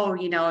say, oh,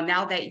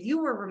 now that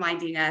you were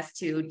reminding us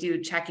to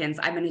do check-ins,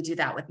 I'm going to do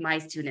that with my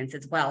students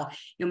as well,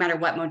 no matter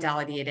what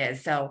modality it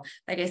is. So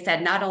like I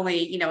said, not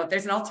only,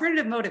 there's an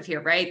alternative motive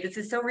here, right? This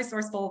is so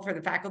resourceful for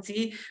the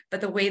faculty,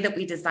 but the way that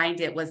we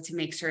designed it was to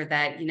make sure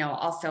that,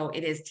 also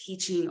it is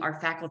teaching our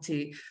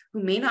faculty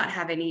who may not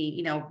have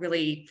any,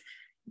 really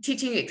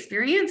teaching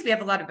experience. We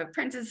have a lot of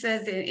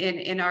apprentices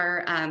in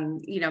our,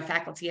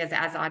 faculty as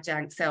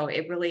adjuncts. So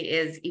it really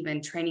is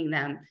even training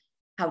them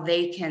how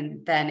they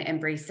can then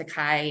embrace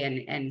Sakai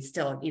and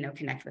still,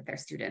 connect with their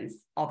students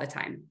all the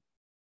time.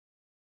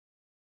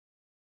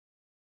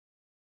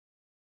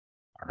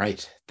 All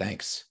right,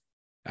 thanks.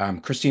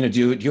 Christina,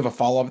 do you have a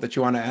follow-up that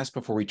you want to ask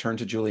before we turn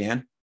to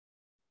Julianne?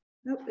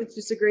 Nope, it's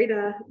just a great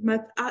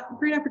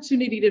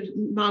opportunity to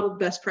model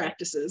best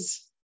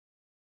practices.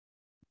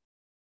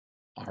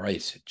 All right,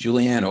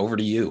 Julianne, over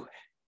to you.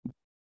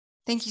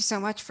 Thank you so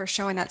much for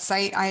showing that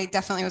site. I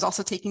definitely was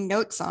also taking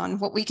notes on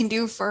what we can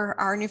do for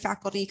our new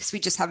faculty because we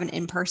just have an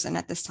in-person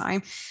at this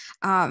time.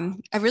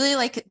 I really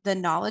like the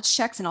knowledge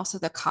checks and also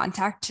the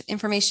contact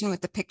information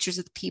with the pictures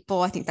of the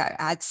people. I think that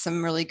adds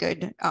some really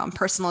good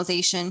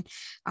personalization.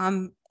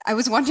 I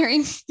was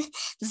wondering, this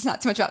is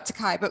not so much about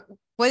Sakai, but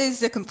what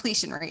is the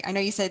completion rate? I know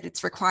you said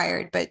it's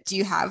required, but do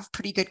you have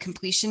pretty good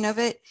completion of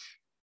it?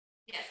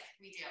 Yes,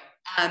 we do.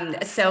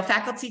 So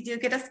faculty do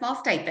get a small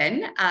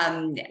stipend,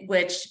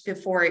 which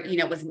before,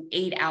 was an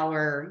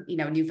 8-hour,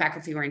 new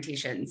faculty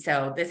orientation.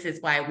 So this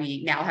is why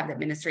we now have the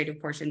administrative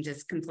portion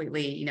just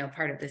completely,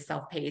 part of the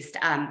self-paced.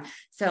 Yeah,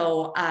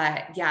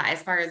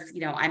 as far as,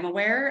 I'm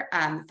aware,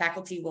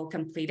 faculty will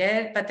complete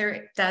it, but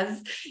there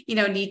does,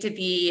 need to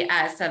be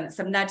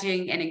some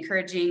nudging and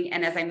encouraging.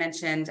 And as I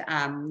mentioned,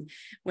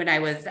 when I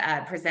was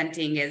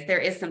presenting, there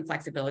is some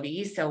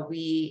flexibility. So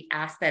we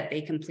ask that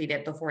they complete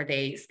it before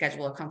they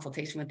schedule a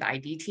consultation with the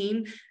ID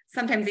team.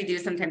 Sometimes they do,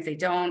 sometimes they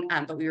don't,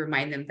 but we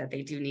remind them that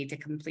they do need to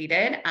complete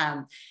it.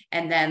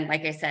 And then,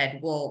 like I said,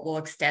 we'll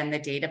extend the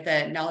date of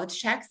the knowledge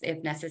checks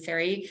if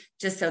necessary,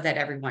 just so that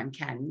everyone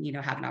can,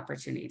 have an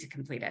opportunity to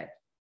complete it.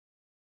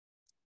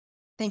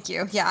 Thank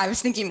you. Yeah, I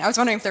was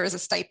wondering if there was a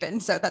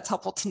stipend, so that's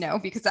helpful to know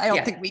because I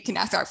don't think we can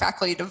ask our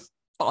faculty to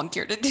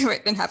volunteer to do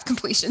it and have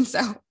completion.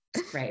 So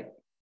right.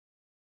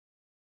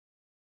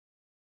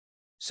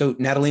 So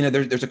Natalina,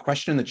 there's a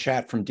question in the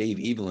chat from Dave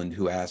Evelyn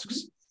who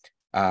asks,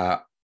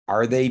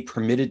 are they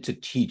permitted to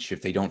teach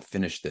if they don't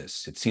finish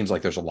this? It seems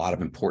like there's a lot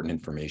of important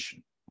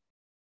information.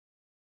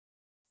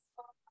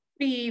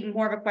 Be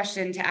more of a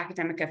question to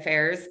academic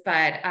affairs,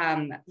 but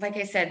like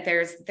I said,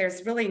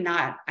 there's really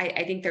not,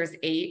 I think there's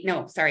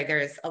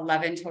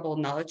 11 total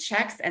knowledge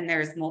checks and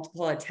there's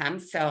multiple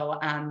attempts. So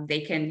they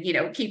can,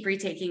 keep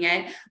retaking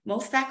it.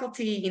 Most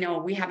faculty,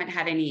 we haven't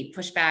had any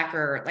pushback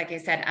or like I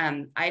said,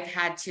 I've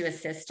had to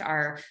assist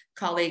our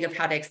colleague of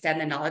how to extend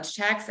the knowledge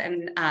checks.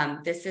 And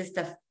this is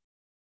the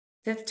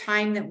 5th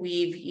time that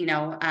we've,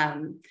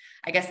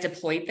 I guess,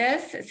 deployed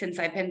this since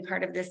I've been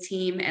part of this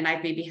team, and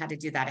I've maybe had to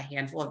do that a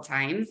handful of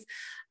times.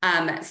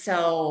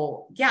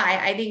 So yeah,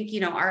 I think,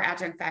 our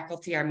adjunct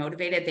faculty are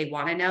motivated. They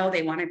want to know,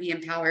 they want to be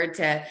empowered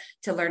to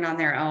learn on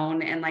their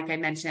own. And like I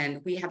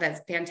mentioned, we have a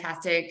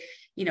fantastic,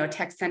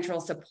 Tech Central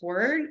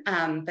support,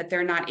 but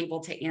they're not able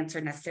to answer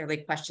necessarily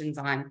questions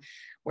on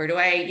where do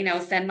I,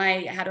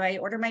 how do I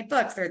order my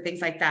books or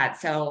things like that.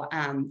 So,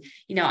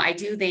 I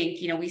do think,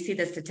 we see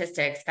the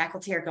statistics,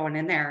 faculty are going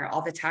in there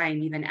all the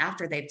time, even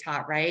after they've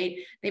taught, right?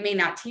 They may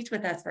not teach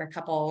with us for a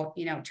couple,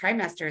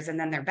 trimesters and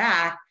then they're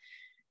back.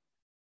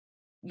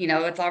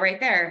 It's all right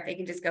there. They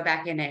can just go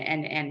back in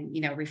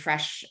and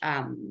refresh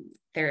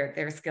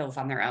their skills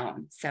on their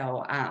own.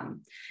 So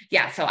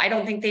yeah, so I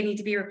don't think they need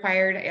to be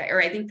required,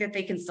 or I think that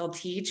they can still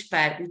teach,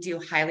 but we do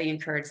highly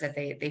encourage that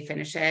they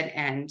finish it.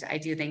 And I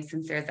do think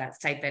since there's that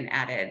stipend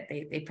added,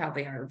 they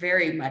probably are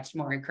very much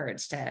more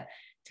encouraged to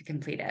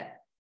complete it.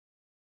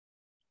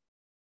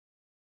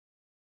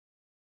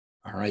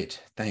 All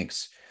right,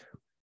 thanks.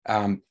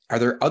 Are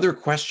there other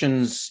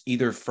questions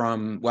either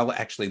from, well,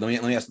 actually,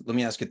 let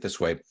me ask it this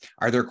way.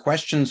 Are there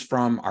questions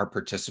from our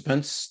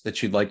participants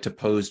that you'd like to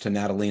pose to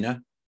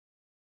Natalina?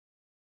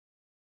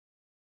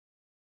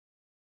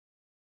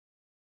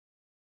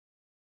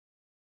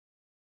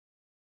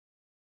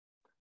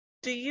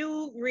 Do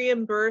you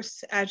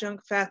reimburse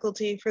adjunct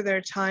faculty for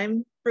their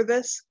time for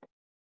this?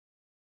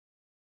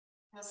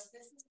 So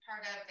this is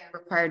part of the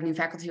required new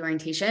faculty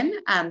orientation.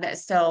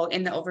 So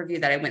in the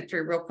overview that I went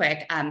through real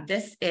quick,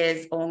 this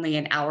is only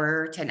an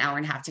hour to an hour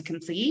and a half to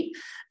complete.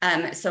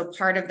 So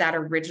part of that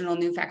original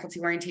new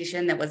faculty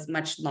orientation that was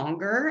much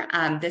longer,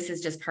 this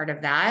is just part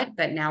of that.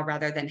 But now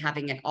rather than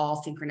having it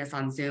all synchronous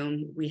on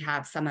Zoom, we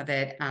have some of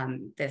it,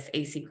 this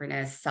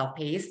asynchronous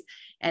self-paced,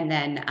 and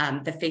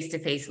then the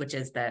face-to-face, which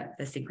is the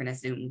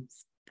synchronous Zoom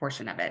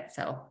portion of it.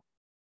 So.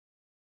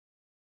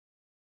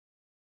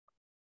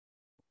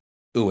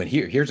 Ooh, and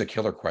here's a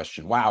killer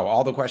question. Wow,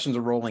 all the questions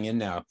are rolling in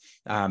now.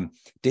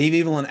 Dave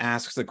Evelyn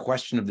asks the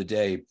question of the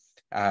day,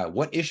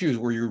 what issues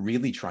were you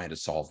really trying to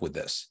solve with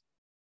this?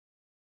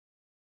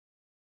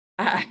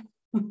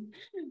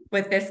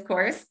 With this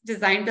course,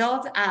 design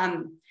build,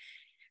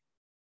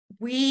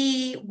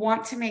 we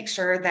want to make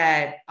sure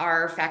that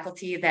our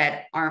faculty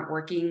that aren't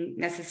working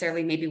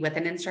necessarily maybe with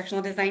an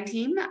instructional design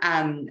team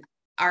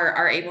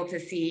are able to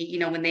see,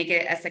 when they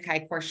get a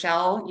Sakai course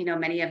shell,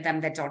 many of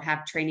them that don't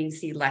have training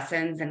see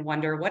lessons and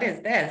wonder, what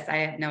is this? I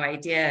have no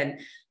idea. And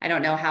I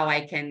don't know how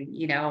I can,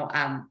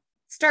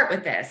 start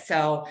with this.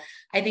 So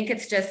I think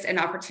it's just an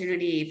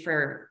opportunity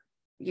for,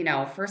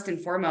 first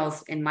and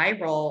foremost in my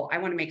role, I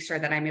want to make sure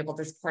that I'm able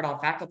to support all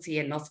faculty,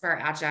 and most of our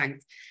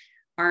adjuncts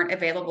aren't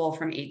available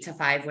from 8 to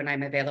 5 when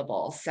I'm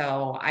available.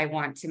 So I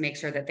want to make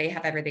sure that they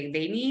have everything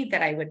they need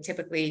that I would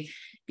typically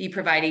be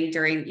providing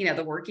during,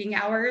 the working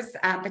hours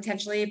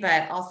potentially.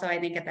 But also I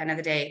think at the end of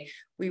the day,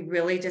 we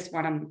really just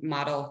want to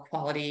model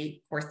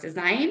quality course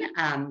design.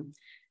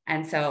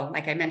 And so,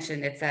 like I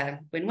mentioned, it's a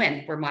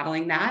win-win. We're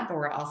modeling that, but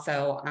we're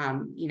also,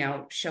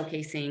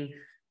 showcasing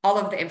all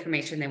of the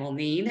information they will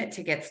need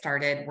to get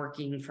started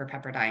working for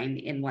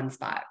Pepperdine in one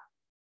spot.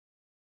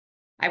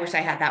 I wish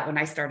I had that when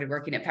I started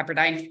working at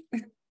Pepperdine.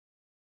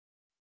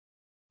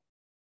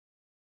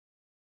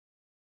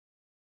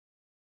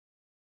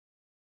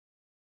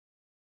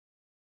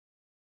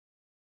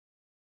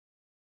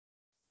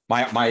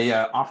 My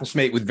office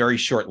mate with very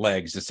short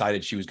legs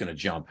decided she was going to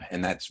jump,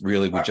 and that's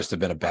really would just have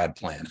been a bad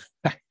plan.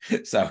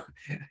 So,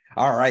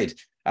 all right,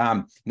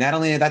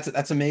 Natalie,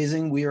 that's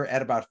amazing. We are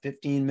at about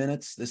 15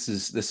 minutes. This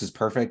is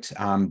perfect.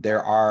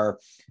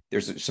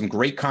 There's some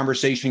great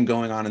conversation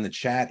going on in the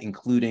chat,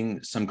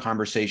 including some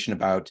conversation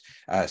about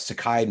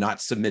Sakai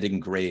not submitting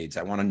grades.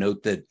 I want to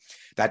note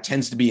that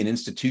tends to be an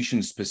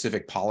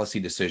institution-specific policy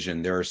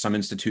decision. There are some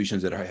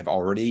institutions that have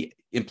already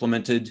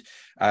implemented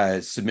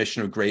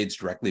submission of grades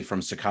directly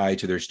from Sakai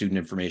to their student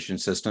information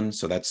system.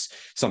 So that's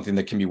something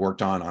that can be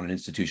worked on an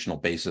institutional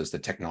basis. The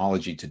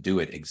technology to do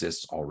it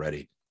exists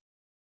already.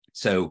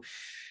 So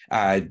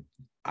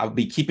I'll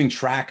be keeping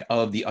track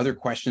of the other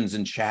questions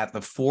in chat.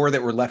 The 4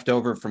 that were left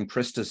over from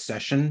Krista's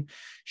session,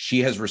 she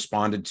has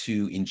responded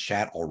to in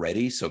chat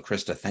already. So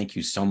Krista, thank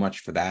you so much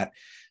for that.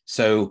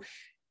 So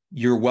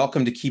you're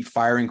welcome to keep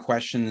firing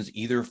questions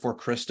either for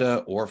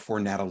Krista or for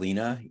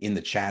Natalina in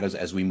the chat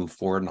as we move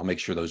forward, and I'll make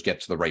sure those get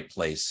to the right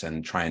place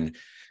and try and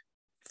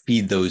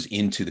feed those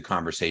into the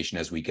conversation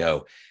as we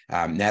go.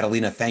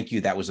 Natalina, thank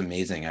you. That was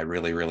amazing. I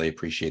really, really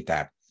appreciate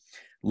that.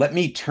 Let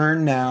me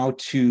turn now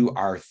to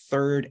our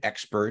third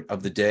expert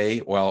of the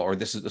day.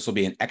 This will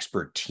be an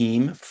expert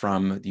team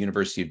from the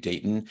University of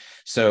Dayton.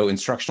 So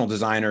instructional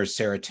designer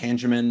Sarah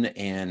Tangeman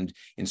and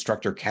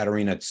instructor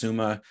Katerina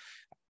Tsuma,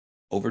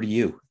 over to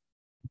you.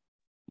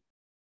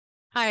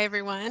 Hi,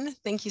 everyone.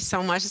 Thank you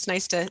so much. It's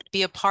nice to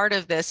be a part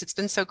of this. It's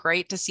been so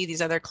great to see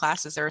these other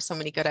classes. There are so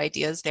many good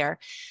ideas there.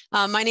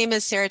 My name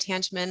is Sarah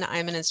Tangeman.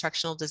 I'm an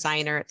instructional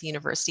designer at the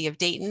University of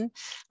Dayton.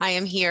 I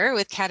am here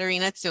with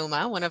Katerina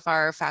Tsuma, one of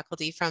our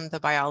faculty from the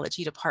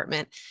biology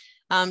department.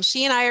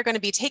 She and I are going to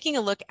be taking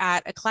a look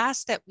at a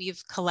class that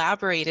we've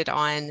collaborated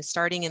on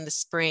starting in the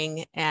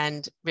spring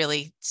and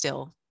really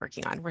still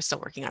working on. We're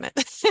still working on it.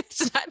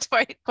 It's not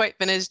quite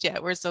finished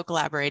yet. We're still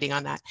collaborating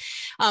on that.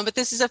 But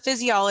this is a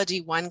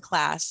Physiology 1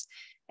 class.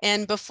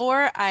 And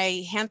before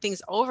I hand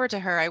things over to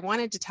her, I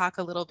wanted to talk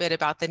a little bit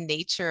about the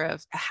nature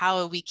of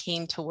how we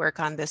came to work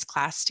on this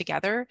class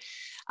together.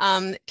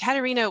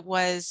 Katerina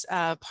was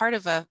part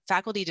of a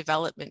faculty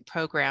development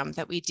program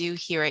that we do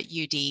here at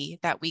UD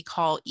that we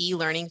call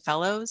E-Learning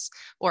Fellows,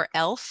 or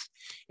ELF.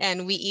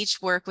 And we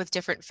each work with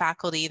different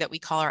faculty that we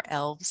call our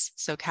elves.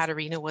 So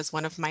Katerina was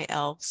one of my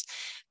elves,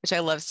 which I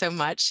love so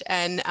much.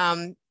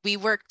 And we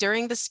work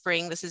during the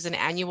spring. This is an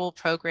annual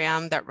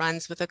program that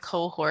runs with a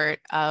cohort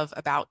of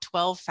about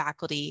 12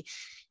 faculty.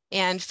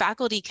 And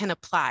faculty can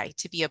apply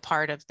to be a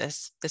part of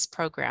this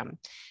program.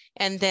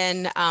 And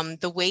then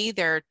the way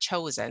they're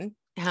chosen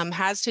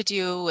has to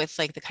do with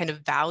like the kind of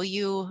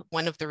value,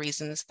 one of the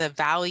reasons, the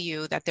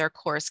value that their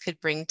course could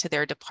bring to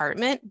their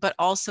department, but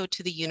also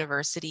to the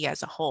university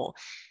as a whole.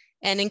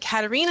 And in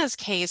Katerina's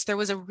case, there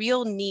was a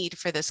real need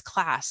for this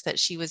class that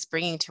she was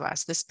bringing to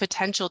us, this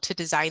potential to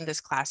design this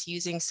class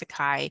using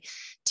Sakai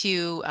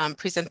to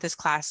present this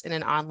class in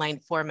an online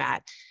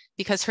format,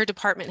 because her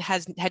department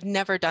had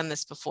never done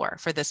this before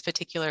for this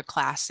particular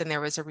class, and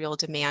there was a real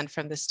demand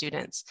from the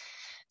students.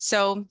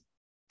 So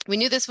we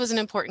knew this was an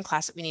important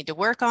class that we need to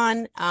work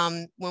on.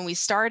 When we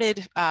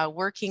started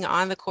working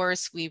on the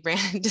course, we ran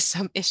into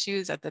some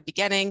issues at the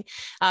beginning.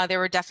 There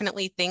were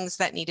definitely things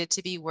that needed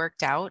to be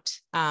worked out,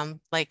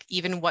 like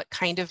even what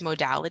kind of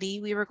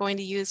modality we were going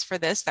to use for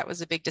this. That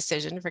was a big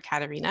decision for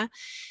Katerina.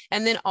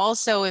 And then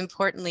also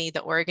importantly,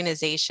 the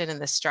organization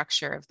and the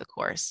structure of the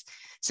course.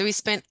 So we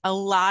spent a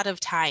lot of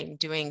time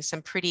doing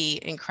some pretty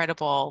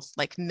incredible,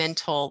 like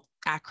mental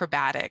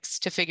acrobatics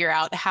to figure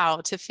out how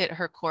to fit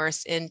her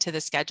course into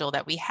the schedule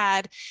that we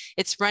had.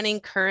 It's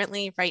running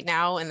currently right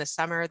now in the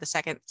summer, the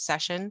second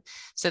session.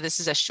 So this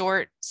is a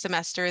short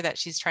semester that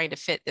she's trying to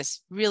fit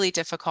this really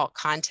difficult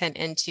content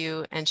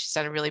into, and she's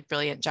done a really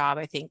brilliant job,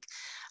 I think.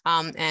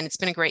 And it's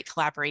been a great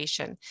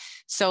collaboration.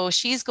 So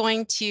she's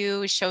going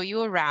to show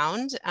you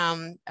around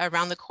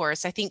the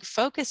course, I think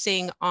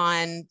focusing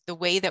on the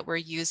way that we're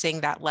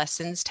using that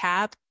lessons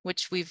tab,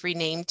 which we've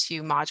renamed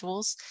to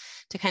modules,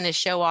 to kind of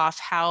show off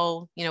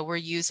how we're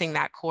using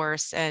that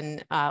course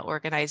and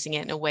organizing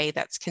it in a way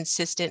that's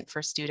consistent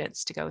for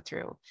students to go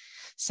through.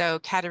 So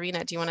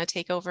Katerina, do you want to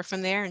take over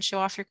from there and show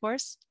off your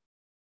course?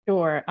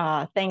 Sure.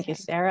 Thank you,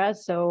 Sarah.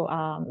 So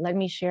let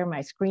me share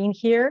my screen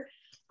here.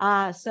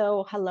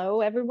 So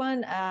hello,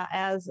 everyone.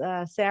 As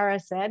Sarah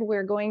said,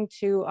 we're going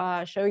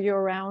to show you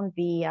around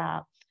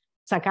the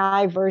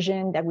Sakai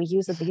version that we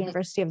use at the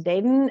University of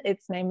Dayton.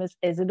 Its name is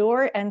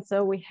Isidore. And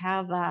so we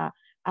have a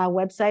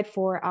website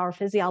for our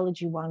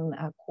Physiology 1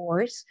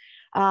 course.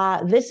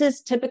 This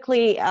is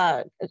typically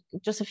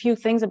just a few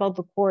things about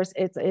the course.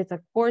 It's a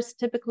course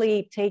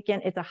typically taken,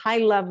 it's a high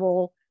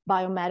level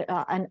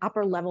an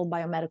upper level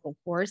biomedical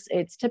course.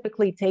 It's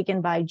typically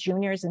taken by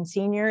juniors and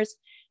seniors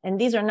And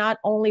these are not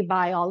only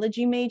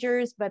biology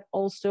majors, but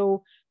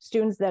also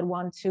students that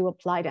want to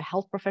apply to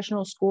health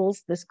professional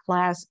schools. This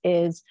class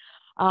is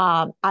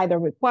either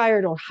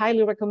required or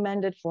highly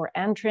recommended for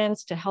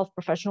entrance to health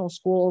professional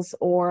schools,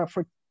 or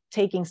for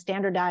taking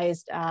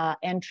standardized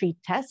entry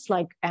tests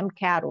like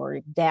MCAT or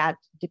DAT,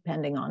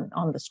 depending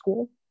on the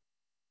school.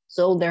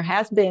 So there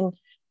has been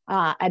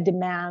a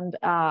demand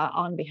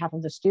on behalf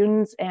of the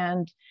students,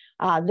 and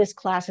this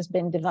class has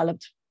been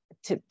developed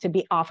to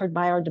be offered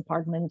by our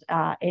department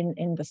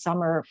in the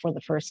summer for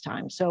the first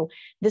time. So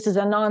this is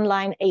an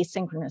online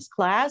asynchronous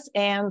class,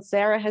 and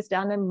Sarah has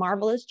done a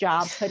marvelous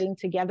job putting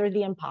together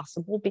the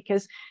impossible,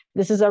 because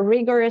this is a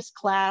rigorous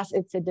class.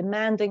 It's a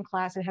demanding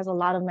class. It has a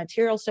lot of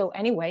material. So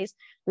anyways,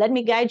 let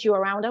me guide you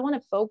around. I want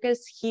to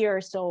focus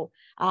here. So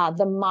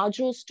the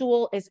module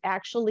stool is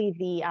actually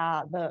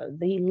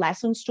the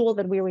lesson stool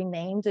that we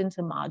renamed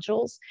into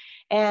modules.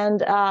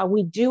 And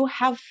we do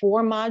have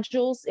 4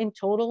 modules in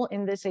total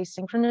in this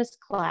asynchronous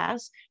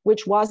class,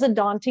 which was a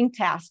daunting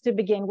task to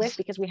begin with,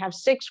 because we have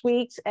 6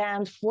 weeks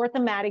and 4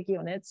 thematic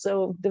units.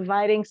 So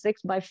dividing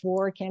 6 by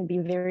 4 can be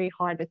very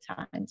hard at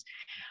times.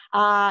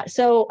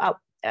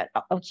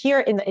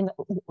 Here,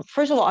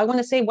 first of all, I want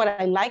to say what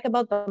I like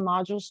about the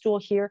module stool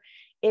here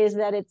is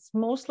that it's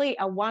mostly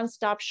a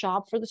one-stop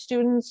shop for the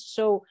students.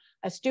 So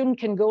a student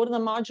can go to the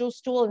module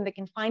stool and they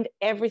can find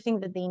everything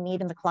that they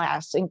need in the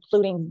class,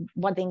 including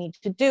what they need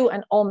to do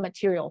and all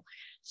material.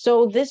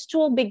 So this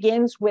tool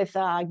begins with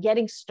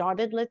getting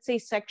started, let's say,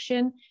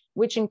 section,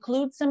 which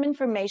includes some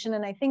information.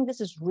 And I think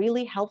this is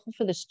really helpful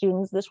for the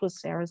students. This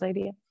was Sarah's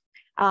idea,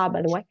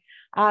 by the way.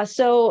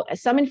 So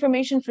some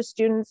information for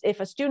students. If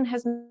a student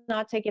has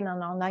not taken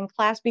an online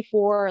class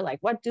before, like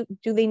what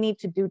do they need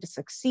to do to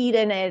succeed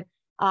in it?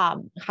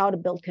 How to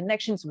build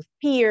connections with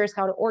peers,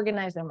 how to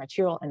organize their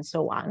material, and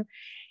so on.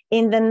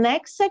 In the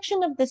next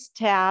section of this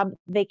tab,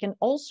 they can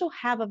also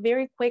have a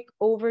very quick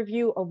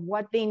overview of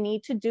what they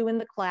need to do in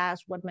the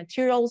class, what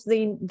materials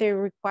they're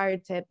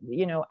required to,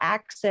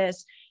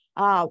 access,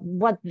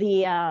 what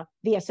the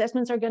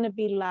assessments are going to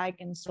be like,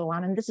 and so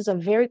on. And this is a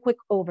very quick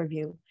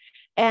overview.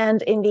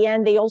 And in the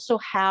end, they also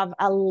have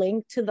a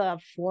link to the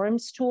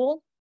forums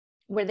tool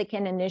where they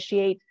can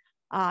initiate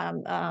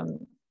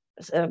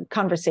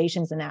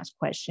conversations and ask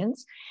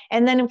questions.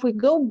 And then if we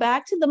go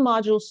back to the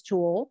modules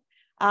tool,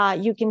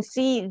 you can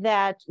see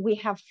that we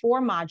have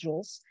 4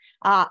 modules.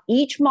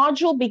 Each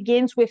module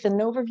begins with an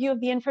overview of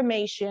the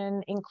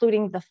information,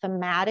 including the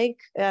thematic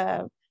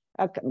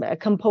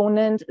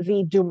component,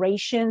 the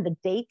duration, the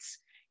dates,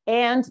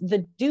 and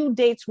the due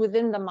dates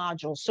within the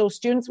module. So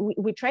students,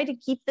 we try to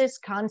keep this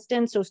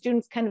constant so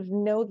students kind of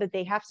know that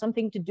they have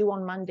something to do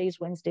on Mondays,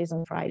 Wednesdays,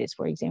 and Fridays,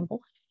 for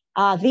example.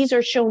 These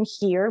are shown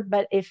here,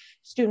 but if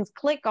students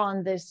click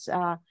on this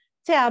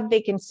tab,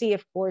 they can see,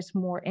 of course,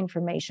 more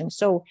information.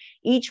 So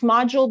each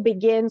module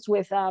begins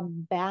with a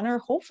banner.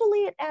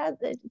 Hopefully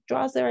it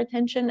draws their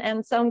attention,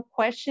 and some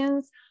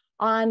questions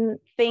on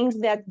things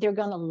that they're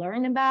going to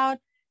learn about.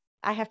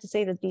 I have to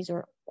say that these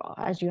are,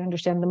 as you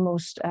understand, the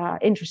most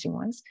interesting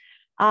ones.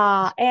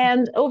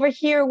 And over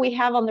here, we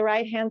have on the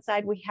right-hand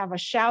side, we have a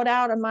shout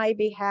out on my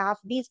behalf.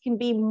 These can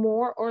be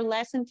more or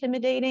less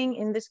intimidating.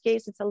 In this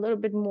case, it's a little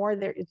bit more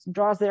there. It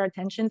draws their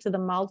attention to the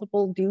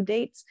multiple due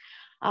dates,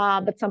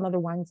 but some other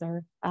ones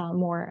are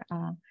more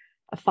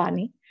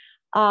funny.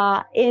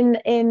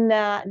 In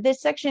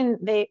this section,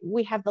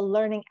 we have the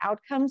learning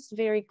outcomes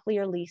very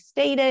clearly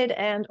stated.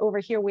 And over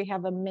here, we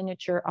have a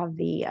miniature of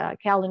the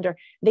calendar.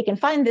 They can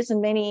find this in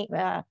many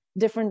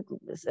different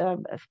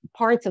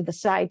parts of the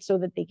site so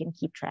that they can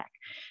keep track.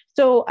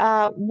 So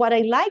what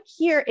I like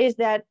here is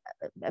that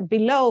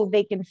below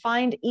they can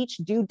find each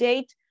due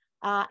date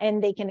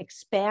and they can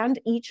expand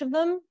each of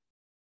them.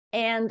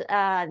 And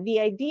the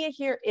idea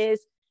here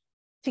is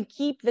to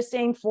keep the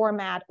same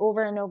format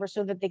over and over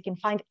so that they can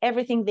find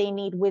everything they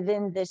need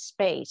within this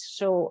space.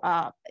 So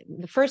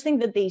the first thing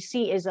that they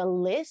see is a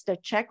list, a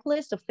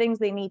checklist of things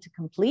they need to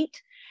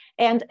complete.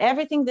 And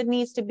everything that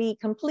needs to be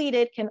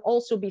completed can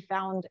also be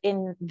found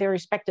in their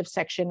respective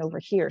section over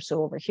here.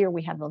 So over here,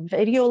 we have the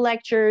video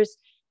lectures,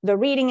 the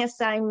reading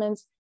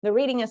assignments. The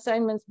reading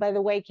assignments, by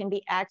the way, can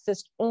be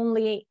accessed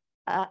only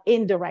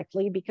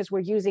indirectly because we're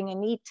using a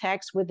neat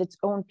text with its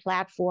own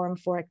platform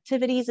for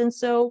activities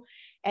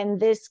and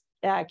this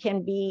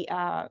can be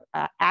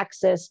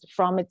accessed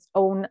from its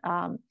own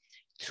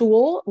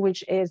tool,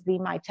 which is the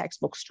My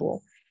Textbooks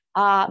tool.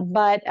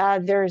 But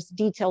there's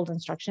detailed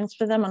instructions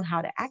for them on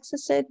how to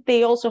access it.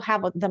 They also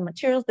have the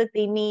materials that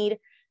they need,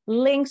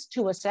 links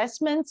to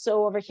assessments.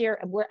 So over here,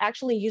 we're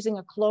actually using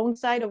a clone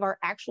site of our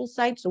actual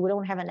site. So we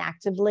don't have an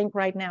active link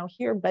right now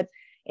here, but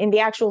in the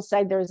actual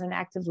site, there is an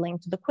active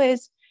link to the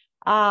quiz,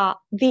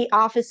 the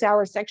office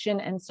hour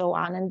section, and so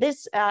on. And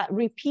this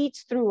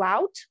repeats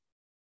throughout.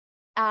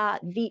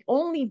 The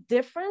only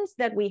difference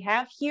that we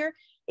have here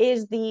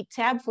is the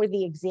tab for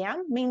the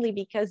exam, mainly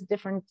because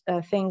different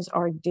things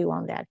are due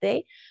on that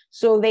day.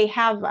 So they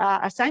have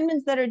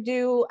assignments that are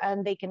due,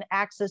 and they can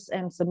access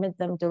and submit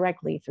them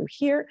directly through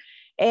here.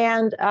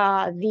 And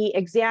the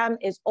exam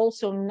is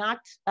also not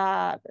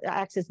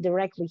accessed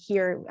directly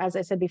here. As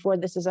I said before,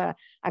 this is a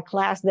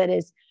class that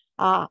is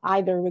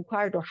either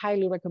required or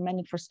highly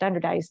recommended for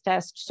standardized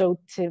tests. So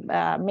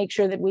to make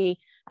sure that we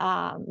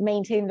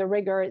maintain the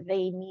rigor,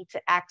 they need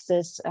to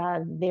access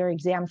their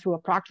exam through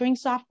a proctoring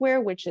software,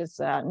 which is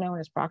known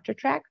as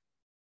ProctorTrack.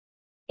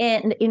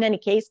 And in any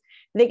case,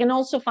 they can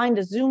also find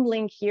a Zoom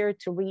link here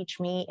to reach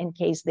me in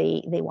case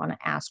they want to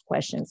ask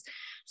questions.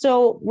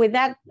 So with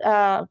that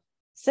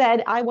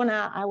said, I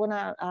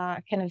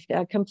wanna kind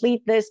of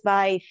complete this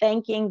by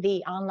thanking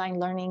the online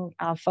learning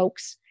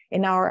folks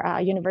in our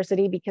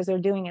university, because they're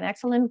doing an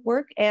excellent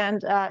work,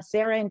 and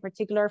Sarah in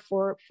particular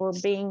for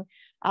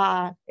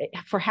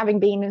having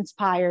been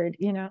inspired,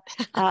 you know,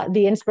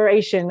 the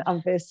inspiration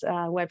of this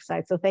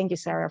website. So thank you,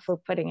 Sarah, for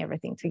putting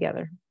everything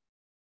together.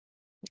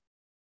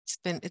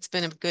 It's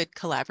been a good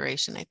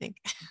collaboration, I think.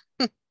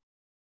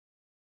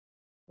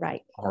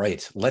 Right. All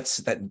right,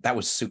 that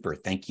was super.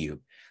 Thank you.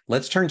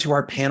 Let's turn to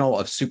our panel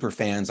of super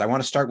fans. I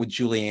want to start with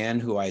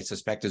Julianne, who I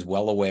suspect is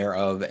well aware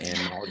of and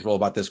knowledgeable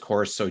about this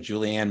course. So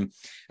Julianne,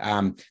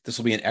 this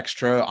will be an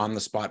extra on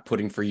the spot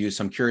pudding for you.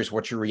 So I'm curious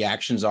what your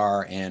reactions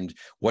are and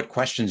what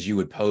questions you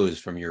would pose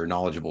from your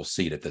knowledgeable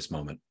seat at this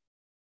moment.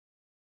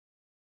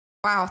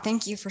 Wow,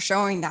 thank you for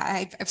showing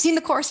that. I've seen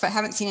the course, but I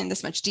haven't seen it in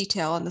this much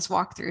detail in this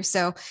walkthrough.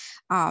 So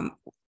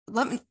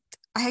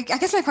I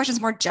guess my question is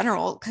more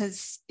general,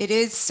 because it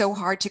is so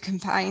hard to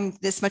combine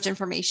this much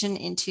information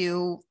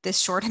into this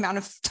short amount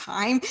of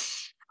time.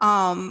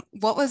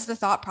 What was the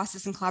thought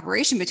process and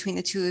collaboration between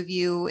the two of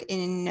you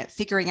in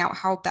figuring out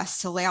how best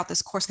to lay out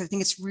this course? Because I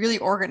think it's really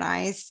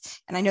organized,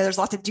 and I know there's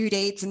lots of due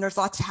dates and there's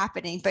lots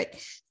happening, but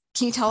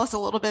can you tell us a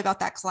little bit about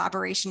that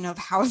collaboration of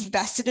how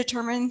best to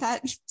determine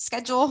that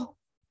schedule?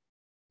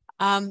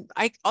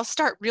 I'll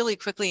start really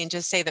quickly and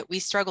just say that we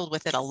struggled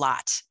with it a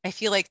lot. I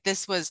feel like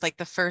this was like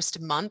the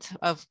first month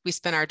we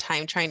spent our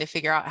time trying to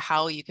figure out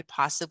how you could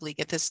possibly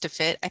get this to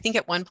fit. I think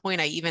at one point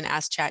I even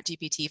asked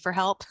ChatGPT for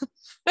help.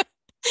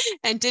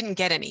 And didn't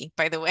get any,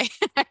 by the way.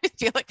 I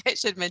feel like I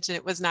should mention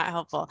it was not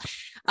helpful.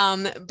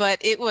 But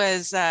it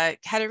was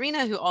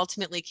Katerina who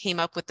ultimately came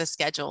up with the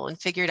schedule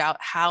and figured out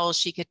how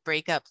she could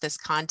break up this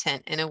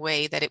content in a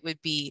way that it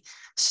would be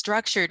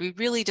structured. We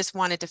really just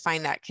wanted to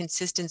find that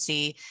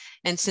consistency.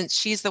 And since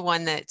she's the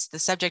one that's the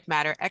subject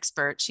matter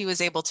expert, she was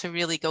able to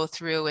really go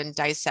through and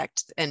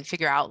dissect and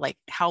figure out like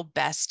how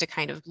best to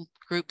kind of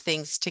group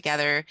things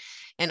together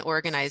and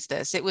organize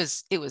this. It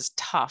was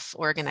tough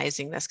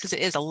organizing this because it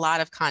is a lot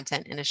of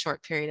content in a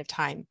short period of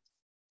time.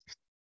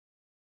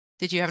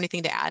 Did you have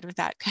anything to add with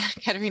that,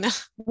 Katerina?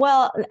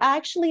 Well,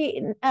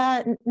 actually,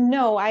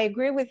 no, I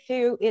agree with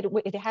you.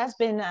 It has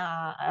been,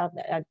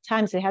 at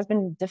times it has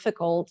been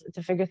difficult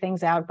to figure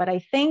things out, but I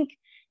think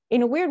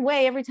in a weird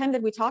way, every time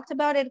that we talked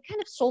about it, it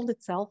kind of solved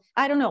itself.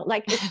 I don't know,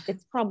 like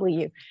it's probably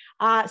you.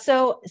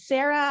 So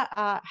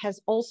Sarah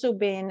has also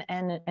been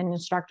an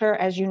instructor,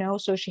 as you know,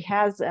 so she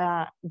has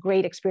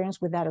great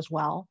experience with that as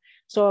well.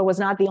 So I was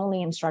not the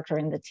only instructor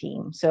in the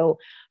team. So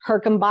her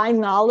combined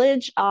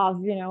knowledge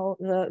of, you know,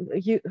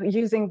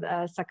 using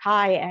the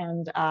Sakai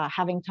and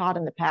having taught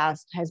in the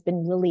past has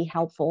been really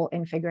helpful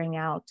in figuring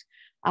out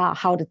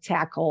how to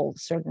tackle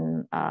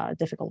certain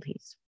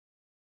difficulties.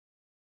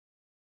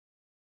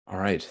 All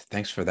right,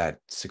 thanks for that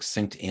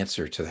succinct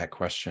answer to that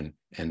question.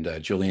 And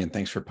Julianne,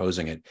 thanks for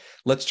posing it.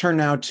 Let's turn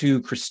now to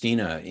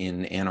Christina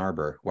in Ann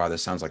Arbor. Wow,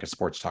 this sounds like a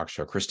sports talk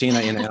show. Christina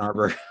in Ann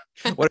Arbor,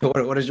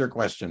 what is your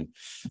question?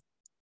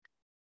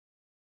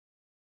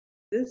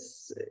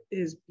 This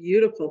is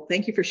beautiful.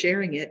 Thank you for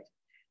sharing it.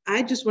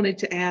 I just wanted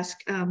to ask,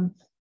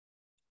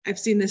 I've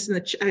seen this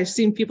I've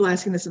seen people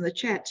asking this in the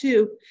chat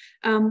too,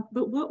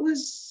 but what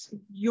was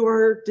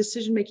your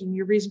decision-making,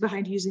 your reason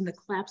behind using the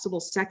collapsible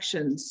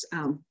sections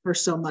for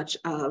so much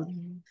of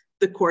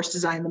the course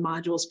design, the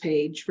modules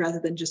page, rather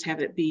than just have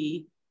it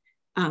be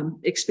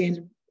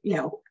expanded, you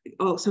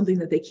know, something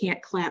that they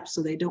can't collapse,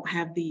 so they don't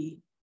have the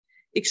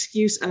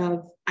excuse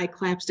of, I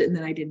collapsed it and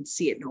then I didn't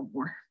see it no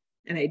more,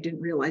 and I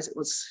didn't realize it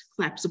was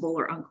collapsible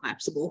or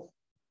uncollapsible.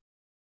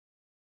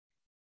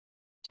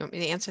 Do you want me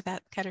to answer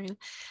that, Katerina?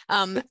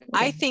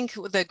 I think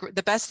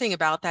the best thing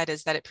about that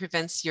is that it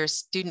prevents your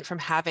student from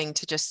having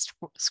to just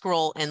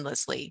scroll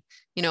endlessly.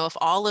 You know, if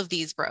all of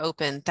these were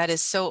open, that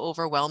is so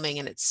overwhelming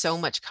and it's so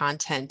much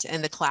content.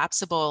 And the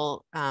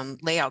collapsible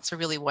layouts are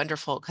really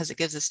wonderful because it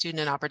gives a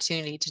student an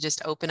opportunity to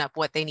just open up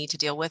what they need to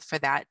deal with for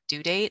that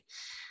due date.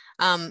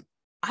 I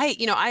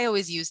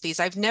always use these.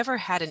 I've never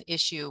had an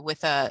issue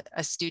with a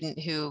student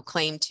who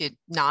claimed to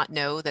not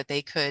know that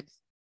they could,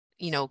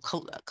 you know,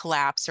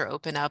 collapse or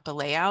open up a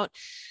layout.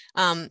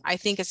 I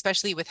think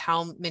especially with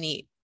how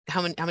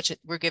much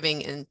we're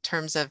giving in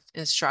terms of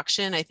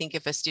instruction, I think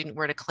if a student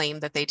were to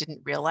claim that they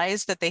didn't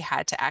realize that they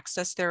had to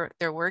access their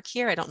work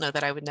here, I don't know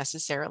that I would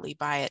necessarily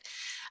buy it.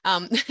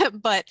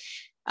 But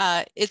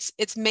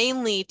It's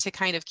mainly to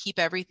kind of keep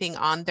everything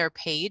on their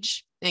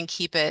page and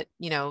keep it,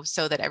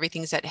 so that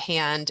everything's at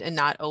hand and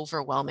not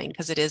overwhelming,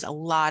 because it is a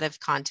lot of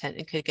content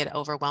and could get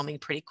overwhelming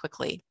pretty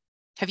quickly.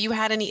 Have you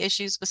had any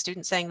issues with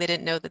students saying they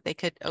didn't know that they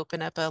could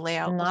open up a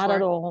layout Not before?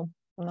 at all.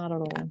 Not at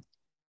Yeah. all.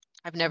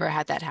 I've never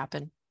had that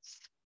happen.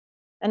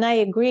 And I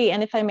agree.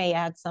 And if I may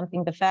add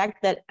something, the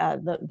fact that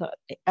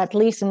at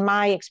least in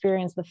my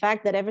experience, the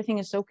fact that everything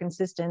is so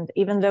consistent,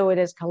 even though it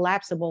is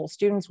collapsible,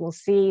 students will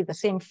see the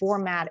same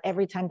format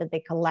every time that they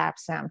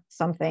collapse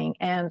something.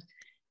 And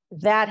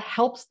that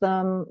helps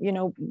them,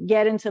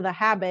 get into the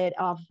habit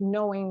of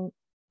knowing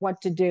what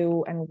to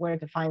do and where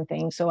to find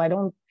things. So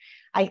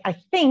I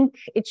think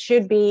it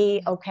should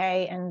be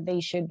okay, and they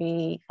should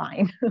be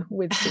fine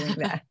with doing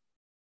that.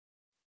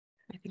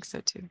 I think so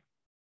too.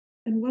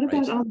 And what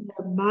about on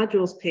the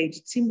modules page?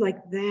 It seemed like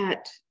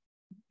that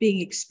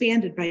being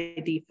expanded by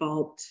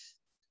default.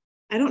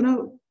 I don't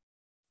know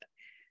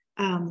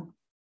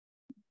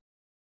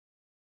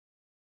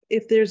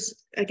if there's,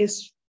 I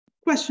guess,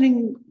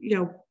 questioning,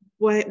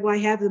 why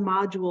have the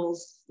modules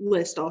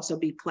list also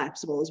be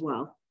collapsible as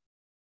well?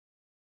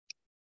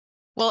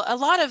 Well, a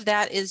lot of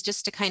that is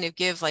just to kind of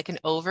give like an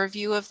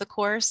overview of the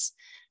course.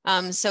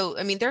 So,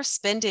 I mean, they're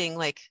spending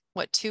like,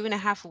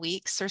 2.5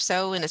 weeks or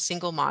so in a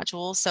single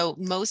module. So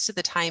most of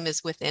the time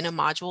is within a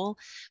module,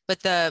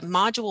 but the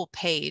module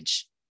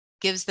page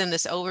gives them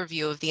this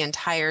overview of the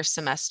entire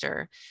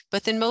semester.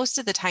 But then most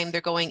of the time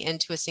they're going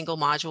into a single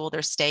module,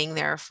 they're staying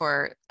there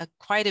for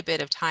quite a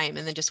bit of time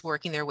and then just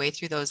working their way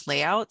through those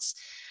layouts.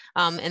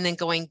 And then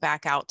going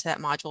back out to that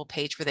module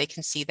page where they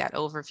can see that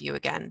overview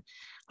again.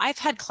 I've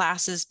had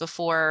classes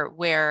before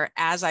where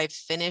as I've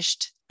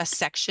finished a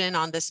section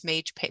on this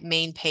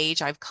main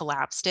page, I've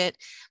collapsed it,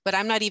 but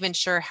I'm not even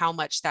sure how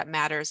much that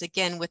matters.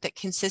 Again, with the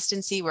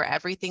consistency where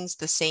everything's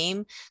the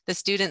same, the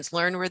students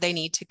learn where they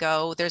need to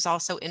go. There's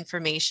also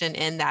information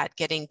in that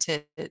getting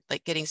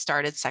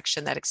started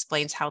section that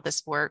explains how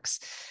this works.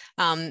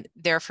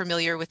 They're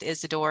familiar with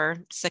Isidore,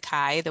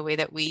 Sakai, the way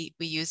that we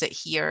use it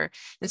here.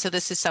 And so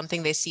this is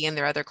something they see in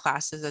their other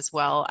classes as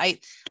well. I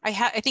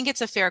think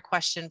it's a fair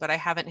question, but I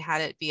haven't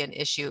had it be an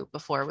issue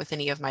before with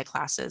any of my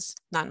classes,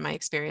 not in my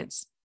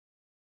experience.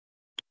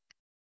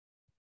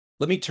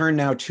 Let me turn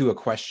now to a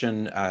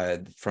question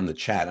from the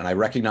chat, and I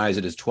recognize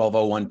it is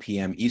 12:01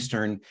 p.m.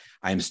 Eastern.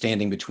 I am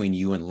standing between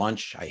you and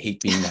lunch. I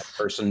hate being that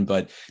person,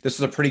 but this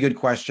is a pretty good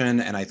question,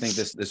 and I think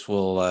this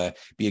will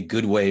be a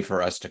good way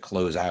for us to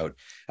close out.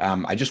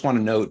 I just want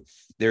to note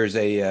there's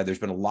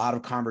been a lot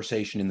of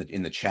conversation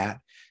in the chat,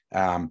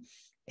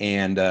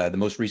 and the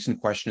most recent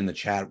question in the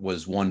chat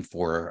was one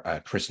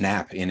for Chris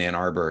Knapp in Ann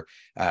Arbor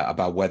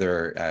about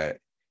whether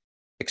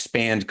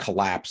expand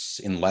collapse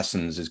in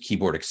lessons is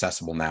keyboard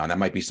accessible now. And that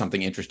might be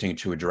something interesting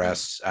to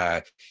address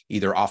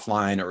either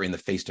offline or in the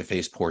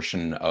face-to-face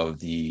portion of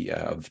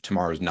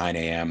tomorrow's 9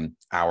 a.m.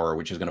 hour,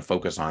 which is going to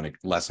focus on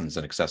lessons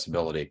and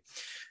accessibility.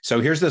 So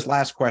here's this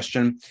last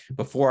question.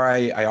 Before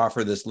I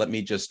offer this, let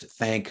me just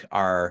thank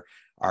our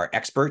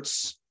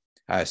experts,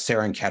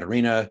 Sarah and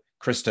Katerina,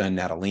 Krista and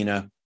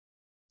Natalina.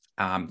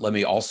 Let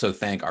me also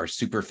thank our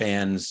super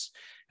fans,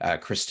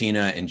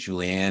 Christina and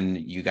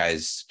Julianne. You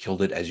guys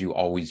killed it as you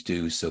always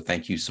do. So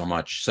thank you so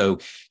much. So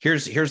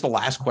here's the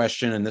last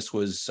question. And this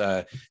was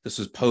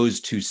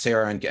posed to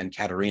Sarah and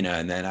Katerina.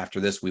 And then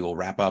after this, we will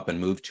wrap up and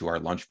move to our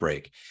lunch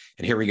break.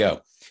 And here we go.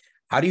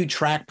 How do you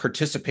track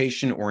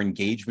participation or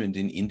engagement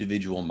in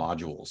individual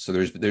modules? So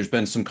there's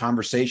been some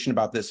conversation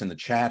about this in the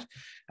chat.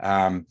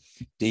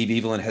 Dave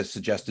Evelyn has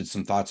suggested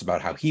some thoughts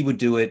about how he would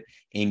do it.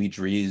 Amy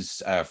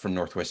Dries from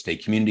Northwest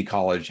State Community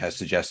College has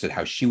suggested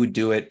how she would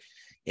do it.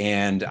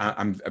 And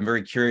I'm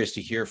very curious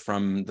to hear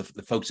from the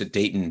folks at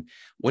Dayton.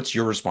 What's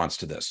your response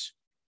to this?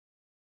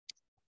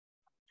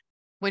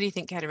 What do you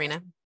think,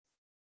 Katerina?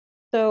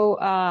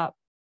 So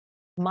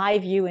my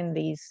view in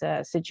these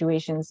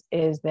situations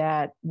is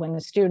that when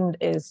the student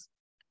is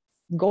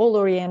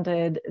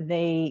goal-oriented,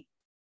 they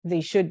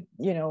should,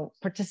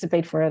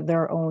 participate for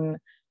their own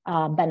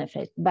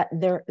benefit. But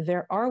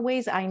there are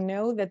ways, I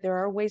know that there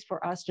are ways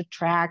for us to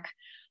track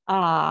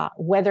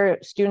whether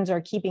students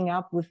are keeping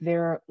up with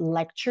their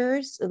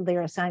lectures,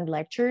 their assigned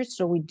lectures.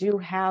 So we do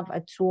have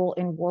a tool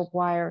in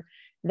WarpWire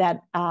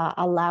that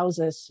allows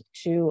us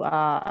to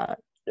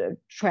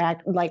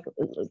track,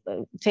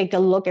 take a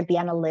look at the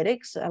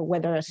analytics,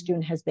 whether a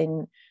student has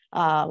been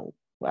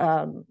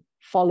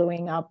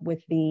following up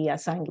with the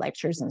assigned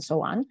lectures and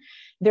so on.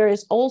 There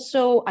is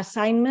also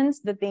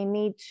assignments that they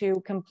need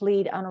to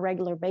complete on a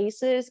regular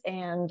basis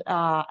and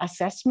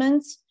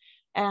assessments.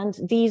 And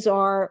these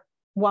are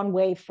one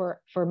way for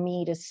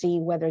me to see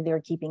whether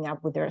they're keeping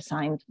up with their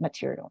assigned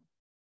material.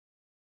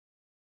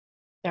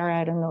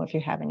 Sarah, I don't know if you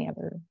have any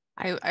other.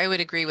 I would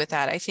agree with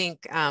that. I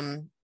think,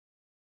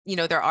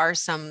 there are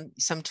some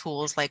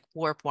tools like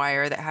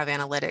WarpWire that have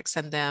analytics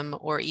in them,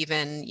 or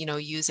even,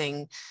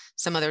 using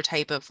some other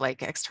type of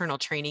like external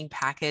training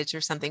package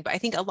or something. But I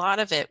think a lot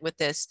of it with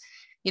this,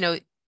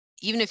 even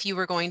if you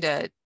were going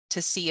to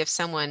see if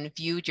someone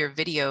viewed your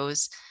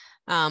videos,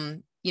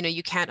 you know,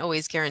 you can't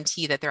always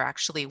guarantee that they're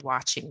actually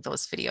watching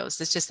those videos.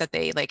 It's just that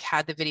they like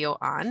had the video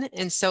on.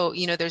 And so,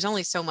 you know, there's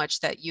only so much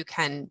that you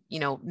can, you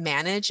know,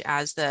 manage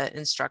as the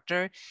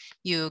instructor.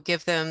 You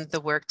give them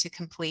the work to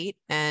complete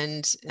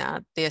and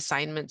the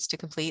assignments to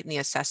complete and the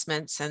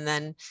assessments. And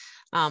then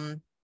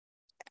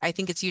I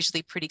think it's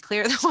usually pretty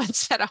clear the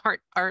ones that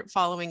aren't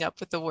following up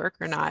with the work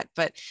or not.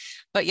 But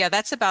yeah,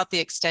 that's about the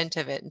extent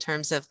of it in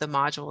terms of the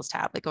modules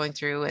tab, like going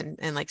through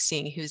and like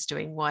seeing who's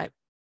doing what.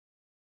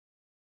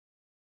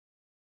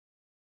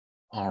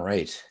 All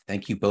right.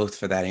 Thank you both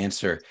for that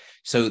answer.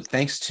 So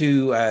thanks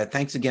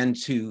again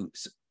to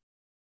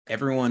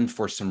everyone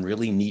for some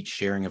really neat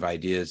sharing of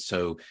ideas.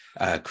 So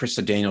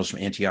Krista Daniels from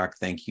Antioch,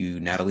 thank you.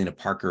 Natalina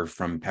Parker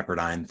from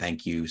Pepperdine,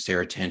 thank you.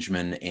 Sarah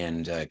Tangeman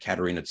and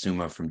Katerina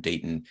Tsuma from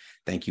Dayton,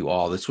 thank you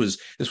all. This was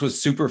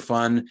super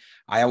fun.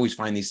 I always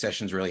find these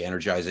sessions really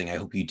energizing. I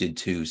hope you did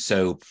too.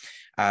 So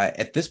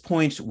at this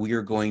point, we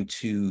are going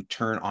to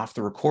turn off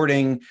the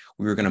recording.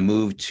 We're going to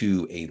move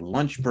to a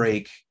lunch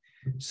break.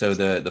 So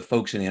the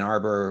folks in Ann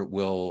Arbor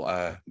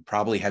will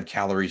probably have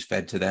calories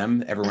fed to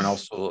them. Everyone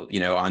else will,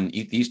 you know, on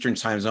the Eastern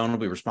time zone will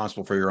be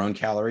responsible for your own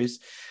calories.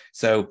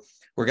 So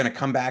we're going to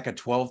come back at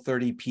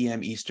 12:30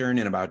 p.m. Eastern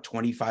in about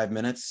 25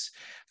 minutes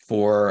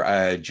for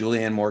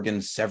Julianne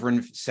Morgan's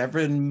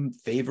seven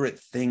favorite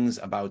things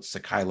about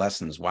Sakai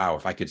lessons. Wow,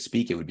 if I could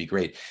speak, it would be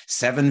great.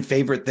 7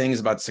 favorite things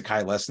about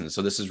Sakai lessons.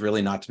 So this is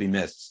really not to be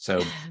missed.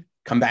 So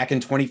come back in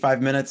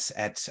 25 minutes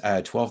at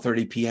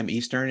 12:30 p.m.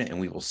 Eastern, and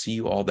we will see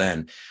you all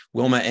then.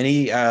 Wilma,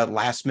 any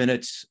last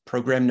minute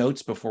program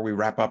notes before we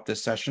wrap up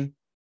this session?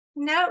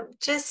 No,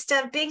 just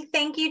a big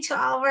thank you to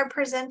all of our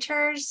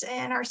presenters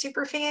and our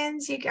super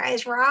fans. You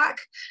guys rock.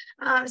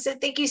 So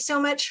thank you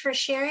so much for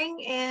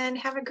sharing, and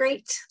have a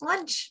great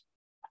lunch.